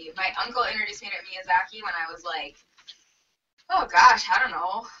 Let's see. My uncle introduced me to Miyazaki when I was like, oh gosh, I don't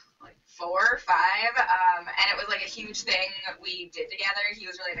know, like 4 or 5. And it was like a huge thing we did together. He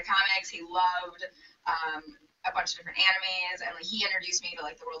was really into comics. He loved a bunch of different animes, and like he introduced me to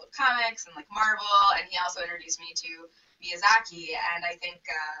like the world of comics and like Marvel, and he also introduced me to Miyazaki. And I think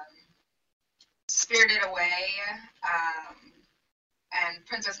Spirited Away and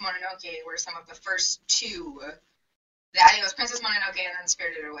Princess Mononoke were some of the first 2. I think it was Princess Mononoke and then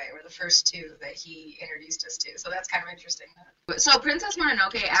Spirited Away were the first 2 that he introduced us to. So that's kind of interesting. So Princess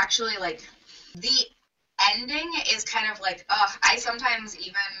Mononoke, actually, like, the ending is kind of like, I sometimes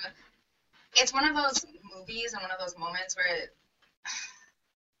even, it's one of those movies and one of those moments where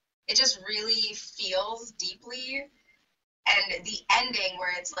it just really feels deeply. And the ending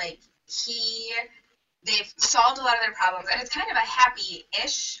where it's like he they've solved a lot of their problems, and it's kind of a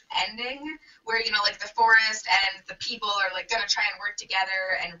happy-ish ending where, you know, like the forest and the people are like gonna try and work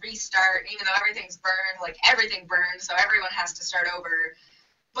together and restart, even though everything's burned, like everything burned, so everyone has to start over.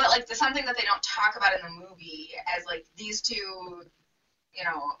 But like the something that they don't talk about in the movie as like these two, you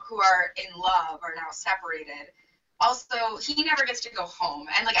know, who are in love are now separated. Also, he never gets to go home,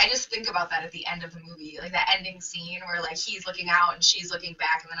 and like I just think about that at the end of the movie, like that ending scene where like he's looking out and she's looking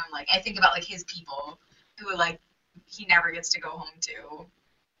back, and then I'm like, I think about like his people who like he never gets to go home to,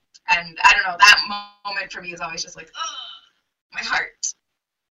 and I don't know, that moment for me is always just like, ugh, my heart.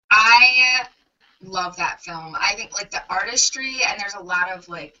 I love that film. I think like the artistry, and there's a lot of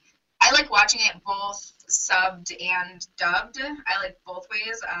like, I like watching it both subbed and dubbed. I like both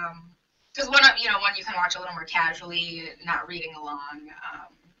ways. Because one you can watch a little more casually, not reading along.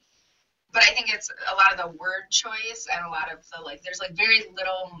 But I think it's a lot of the word choice and a lot of the like. There's like very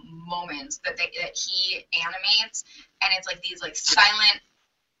little moments that he animates, and it's like these like silent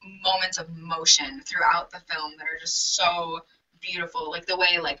moments of motion throughout the film that are just so beautiful. Like the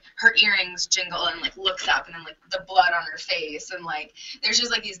way like her earrings jingle and like looks up, and then like the blood on her face, and like there's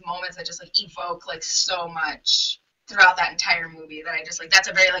just like these moments that just like evoke like so much throughout that entire movie that I just like. That's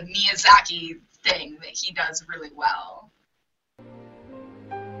a very like Miyazaki thing that he does really well.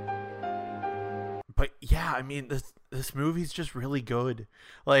 But yeah, I mean this movie's just really good.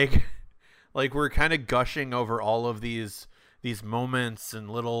 Like we're kind of gushing over all of these moments and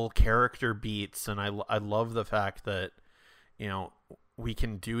little character beats, and I love the fact that, you know, we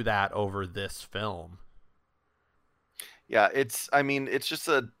can do that over this film. Yeah, it's just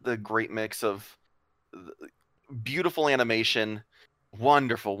the great mix of beautiful animation,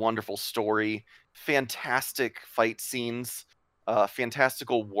 wonderful story, fantastic fight scenes,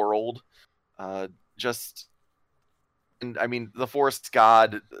 fantastical world, just, and I mean the forest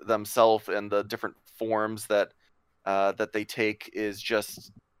god themselves and the different forms that they take is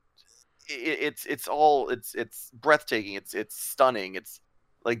just it's breathtaking. It's stunning. It's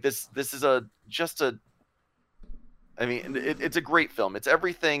like this is it's a great film. It's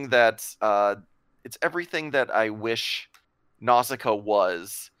everything that I wish Nausicaa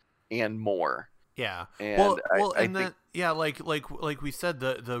was and more. Yeah. And like we said,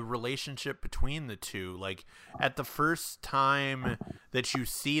 the relationship between the two, like at the first time that you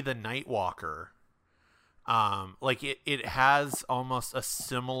see the Nightwalker, like it has almost a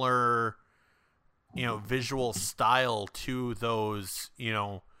similar, you know, visual style to those, you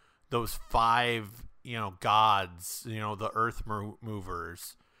know, those five, you know, gods, you know, the earth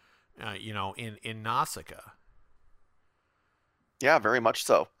movers, you know, in Nausicaa. Yeah, very much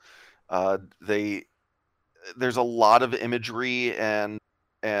so. There's a lot of imagery and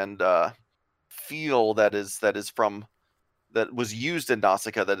feel that was used in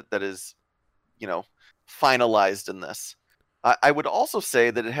Nausicaa that is, you know, finalized in this. I would also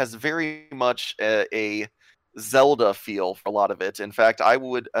say that it has very much a Zelda feel for a lot of it. In fact, I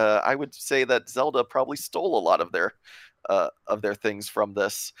would say that Zelda probably stole a lot of their things from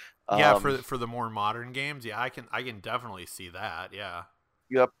this. Yeah, for the more modern games, yeah, I can definitely see that. Yeah.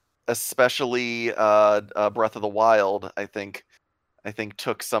 Yep. Especially Breath of the Wild, I think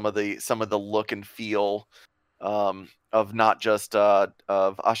took some of the look and feel of not just of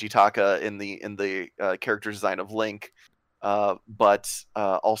Ashitaka in the character design of Link, but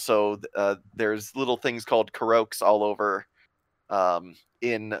also there's little things called Karoks all over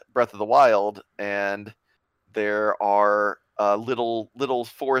in Breath of the Wild, and there are little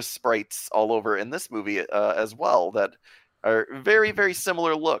forest sprites all over in this movie as well that are very, very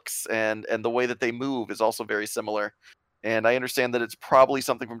similar looks, and the way that they move is also very similar. And I understand that it's probably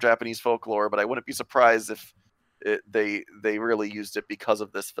something from Japanese folklore, but I wouldn't be surprised if they really used it because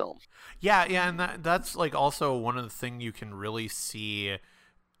of this film. Yeah, and that's like also one of the things you can really see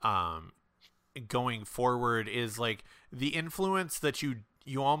going forward is like the influence that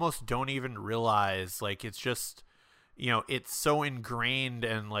you almost don't even realize. Like it's just, you know, it's so ingrained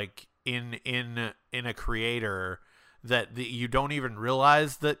and like in a creator that you don't even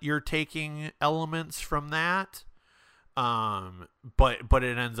realize that you're taking elements from that. But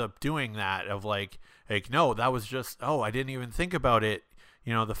it ends up doing that of like no, that was just, I didn't even think about it.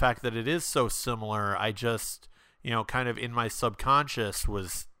 You know, the fact that it is so similar, I just, you know, kind of in my subconscious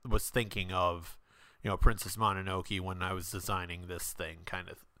was thinking of, you know, Princess Mononoke when I was designing this thing, kind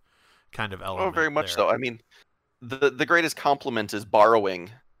of element. Oh, very much there. so. I mean, the greatest compliment is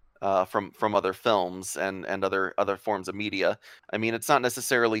borrowing from other films and other forms of media. I mean, it's not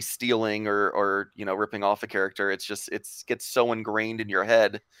necessarily stealing or you know, ripping off a character. It's just it gets so ingrained in your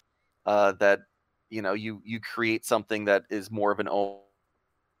head that, you know, you create something that is more of an own.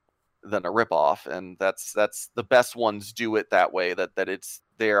 than a ripoff, and that's the best ones do it that way. That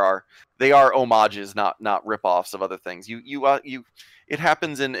they are homages, not ripoffs of other things. It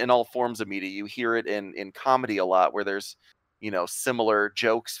happens in all forms of media. You hear it in comedy a lot, where there's similar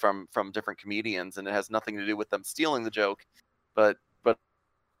jokes from different comedians, and it has nothing to do with them stealing the joke, but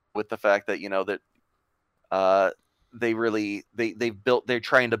with the fact that they're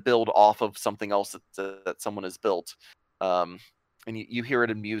trying to build off of something else that someone has built. And you hear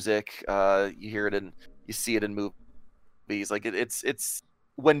it in music, you see it in movies. Like it's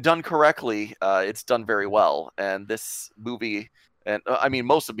when done correctly, it's done very well. And this movie, and I mean,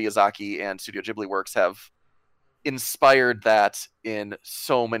 most of Miyazaki and Studio Ghibli works have inspired that in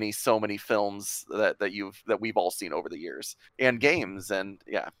so many films that we've all seen over the years, and games, and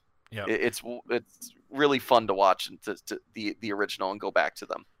it's really fun to watch and to the original and go back to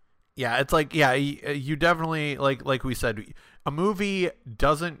them. Yeah, it's like, you definitely, like we said, a movie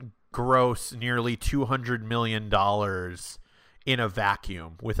doesn't gross nearly $200 million in a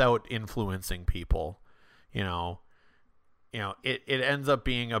vacuum without influencing people. It ends up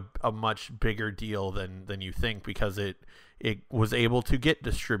being a much bigger deal than you think, because it was able to get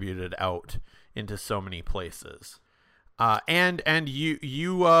distributed out into so many places. And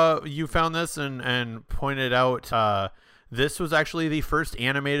you found this and pointed out this was actually the first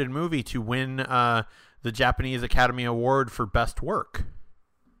animated movie to win the Japanese Academy Award for Best Work.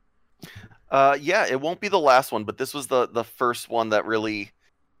 Yeah, it won't be the last one, but this was the first one that really,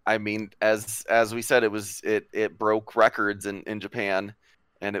 I mean, as we said, it broke records in Japan,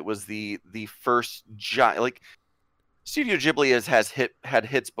 and it was the first giant. Like, Studio Ghibli had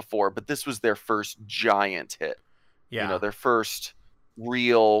hits before, but this was their first giant hit. Yeah, their first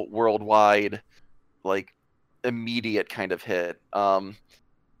real worldwide, like, immediate kind of hit.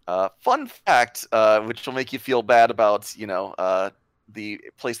 Fun fact, which will make you feel bad about the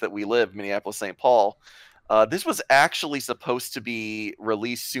place that we live, Minneapolis, St. Paul. This was actually supposed to be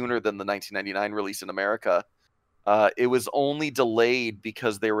released sooner than the 1999 release in America. It was only delayed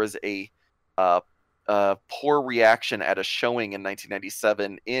because there was a poor reaction at a showing in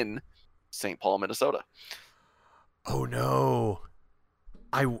 1997 in St. Paul, Minnesota. Oh no!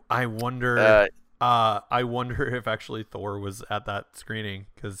 I wonder. I wonder if actually Thor was at that screening,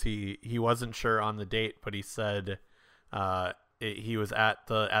 because he wasn't sure on the date, but he said he was at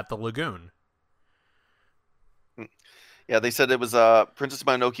the Lagoon. Yeah, they said it was Princess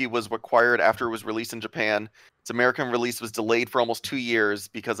Mononoke was required after it was released in Japan. Its American release was delayed for almost 2 years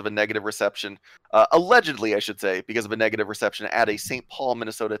because of a negative reception. Allegedly, I should say, because of a negative reception at a St. Paul,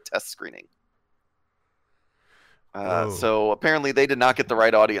 Minnesota test screening. So apparently they did not get the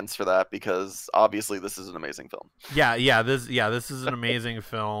right audience for that, because obviously this is an amazing film. This is an amazing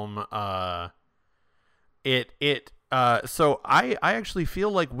film. So I actually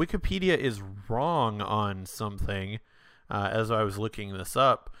feel like Wikipedia is wrong on something, as I was looking this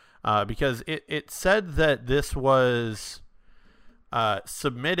up, because it said that this was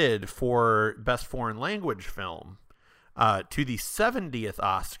submitted for Best Foreign Language Film to the 70th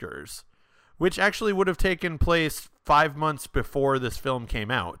Oscars, which actually would have taken place 5 months before this film came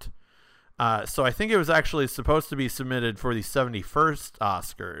out. So I think it was actually supposed to be submitted for the 71st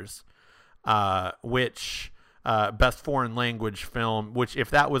Oscars, which Best Foreign Language Film, which, if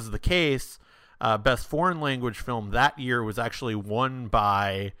that was the case, Best Foreign Language Film that year was actually won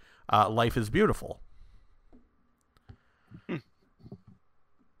by Life is Beautiful.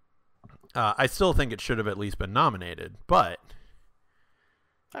 I still think it should have at least been nominated, but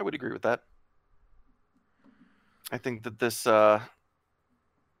I would agree with that. I think that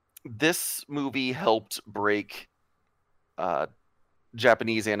this movie helped break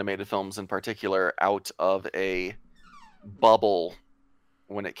Japanese animated films in particular out of a bubble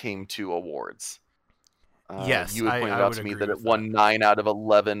when it came to awards. Yes, you had pointed out to me that it won 9 out of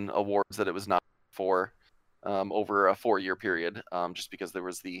 11 awards that it was nominated for over a 4-year period, just because there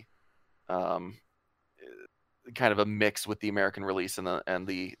was the kind of a mix with the American release and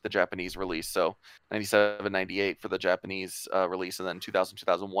the Japanese release. So 97, 98 for the Japanese release, and then 2000,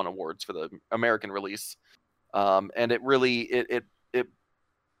 2001 awards for the American release. And it really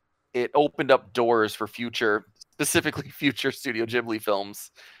it opened up doors for specifically future Studio Ghibli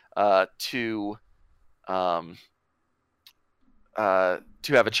films to have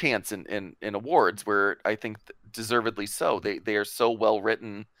a chance in awards, where I think deservedly so. They are so well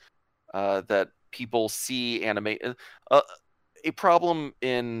written that people see anime. A problem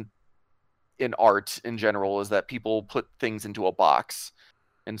in art in general is that people put things into a box,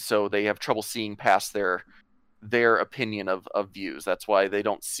 and so they have trouble seeing past their opinion of views. That's why they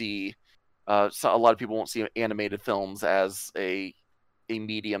don't see. So a lot of people won't see animated films as a a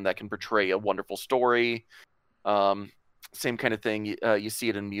medium that can portray a wonderful story. Same kind of thing. You see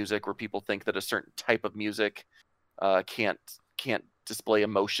it in music, where people think that a certain type of music can't display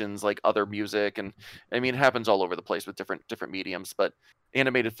emotions like other music, and I mean, it happens all over the place with different mediums. But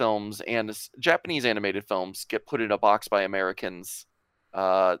animated films and Japanese animated films get put in a box by Americans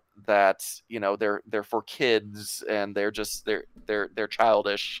that, you know, they're for kids, and they're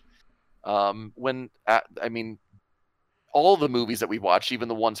childish. I mean, all the movies that we've watched, even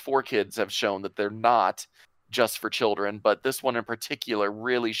the ones for kids, have shown that they're not just for children. But this one in particular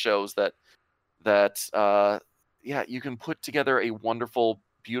really shows that you can put together a wonderful,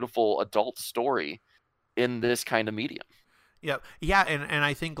 beautiful adult story in this kind of medium. Yeah, and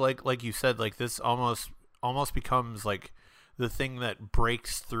I think like you said, like this almost becomes like the thing that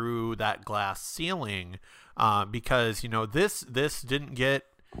breaks through that glass ceiling, because, you know, this didn't get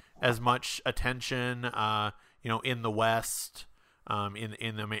as much attention, you know, in the West,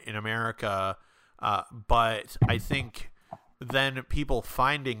 in America, but I think then people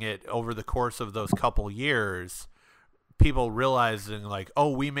finding it over the course of those couple years, people realizing like, oh,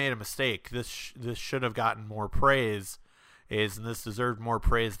 we made a mistake. This should have gotten more praise, and this deserved more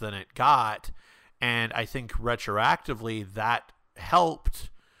praise than it got. And I think retroactively that helped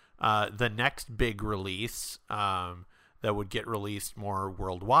the next big release that would get released more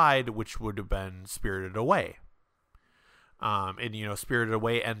worldwide, which would have been Spirited Away. And, you know, Spirited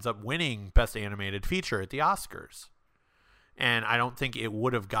Away ends up winning Best Animated Feature at the Oscars. And I don't think it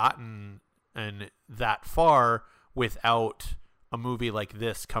would have gotten that far without a movie like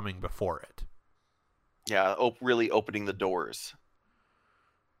this coming before it. Yeah, really opening the doors.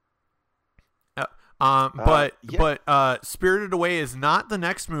 But Spirited Away is not the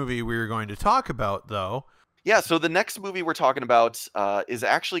next movie we were going to talk about, though. Yeah, so the next movie we're talking about is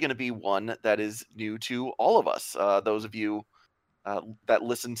actually going to be one that is new to all of us, those of you that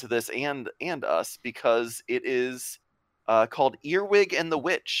listen to this and us, because it is called Earwig and the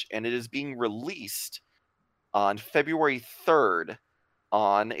Witch, and it is being released on February 3rd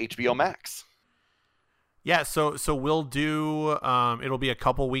on HBO Max. Yeah, so we'll do, it'll be a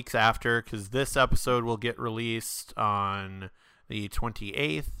couple weeks after, because this episode will get released on the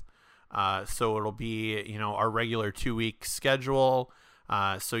 28th. So it'll be, you know, our regular 2-week schedule.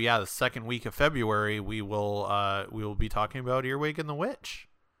 So yeah, the second week of February, we will be talking about Earwig and the Witch.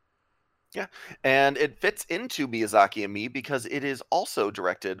 Yeah, and it fits into Miyazaki and Me because it is also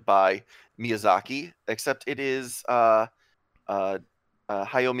directed by Miyazaki, except it is Hayao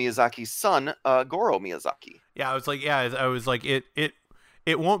Miyazaki's son, Goro Miyazaki. Yeah, I was like,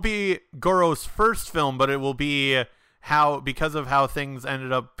 it won't be Goro's first film, but it will be because of how things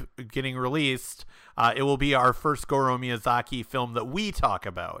ended up getting released. It will be our first Goro Miyazaki film that we talk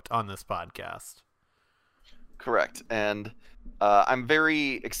about on this podcast. Correct, and I'm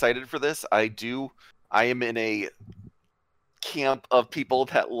very excited for this. I am in a camp of people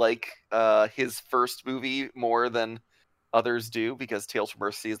that like his first movie more than others do, because Tales from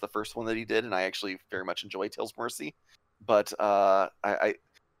Mercy is the first one that he did, and I actually very much enjoy Tales from Mercy. But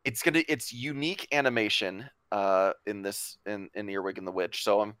it's unique animation in Earwig and the Witch,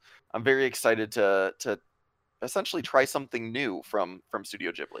 so I'm very excited to essentially try something new from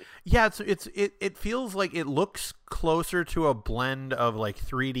Studio Ghibli. Yeah, it feels like it looks closer to a blend of like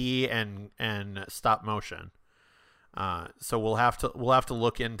 3D and stop motion. So we'll have to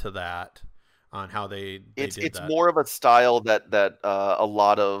look into that on how they did that. It's more of a style that a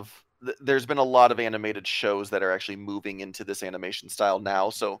lot of there's been a lot of animated shows that are actually moving into this animation style now.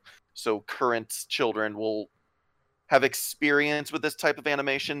 So current children will have experience with this type of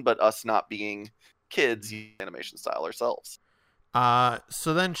animation, but us not being kids use animation style ourselves.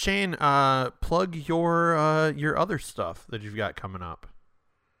 So then Shane, plug your other stuff that you've got coming up.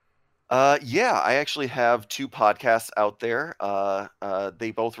 Yeah, I actually have 2 podcasts out there.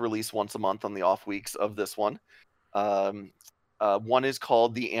 They both release once a month on the off weeks of this one. One is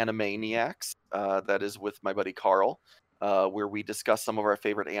called The Animaniacs. That is with my buddy Carl, where we discuss some of our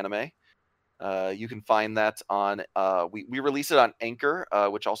favorite anime. You can find that on we release it on Anchor,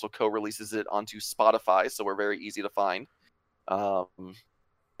 which also co-releases it onto Spotify, so we're very easy to find.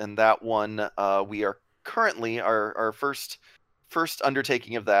 And that one, we are currently our first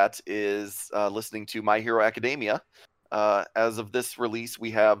undertaking of that is listening to My Hero Academia. As of this release,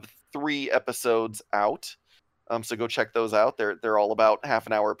 we have 3 episodes out, so go check those out. They're all about half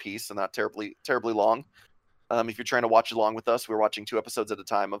an hour a piece, and not terribly long. If you're trying to watch along with us, we're watching 2 episodes at a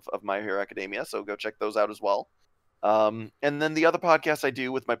time of My Hero Academia, so go check those out as well. And then the other podcast I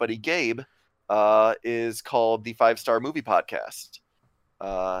do with my buddy Gabe is called the 5-Star Movie Podcast.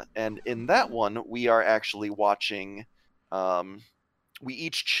 And in that one, we are actually watching we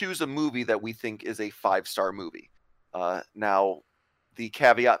each choose a movie that we think is a 5-star movie. Now, the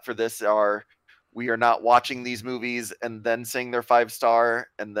caveat for this are we are not watching these movies and then saying they're 5-star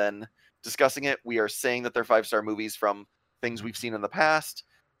and then discussing it. We are saying that they're 5-star movies from things we've seen in the past,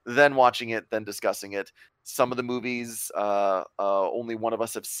 then watching it, then discussing it. Some of the movies only one of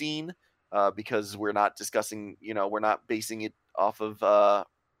us have seen because we're not discussing, we're not basing it off of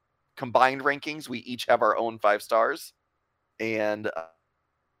combined rankings. We each have our own 5 stars, and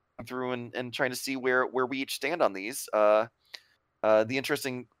through and trying to see where we each stand on these. The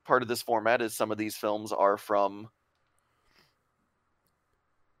interesting part of this format is some of these films are from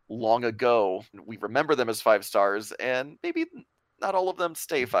long ago. We remember them as 5 stars, and maybe not all of them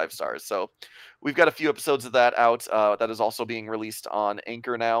stay 5 stars. So we've got a few episodes of that out. That is also being released on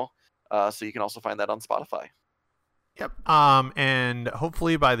Anchor now. So you can also find that on Spotify. Yep. And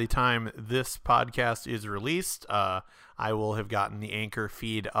hopefully by the time this podcast is released, I will have gotten the Anchor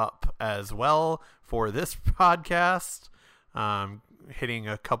feed up as well for this podcast. Hitting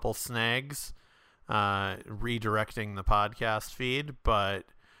a couple snags, redirecting the podcast feed, but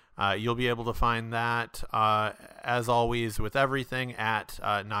you'll be able to find that, as always with everything, at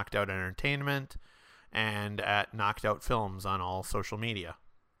Knocked Out Entertainment and at Knocked Out Films on all social media.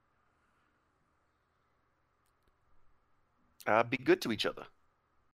 Be good to each other.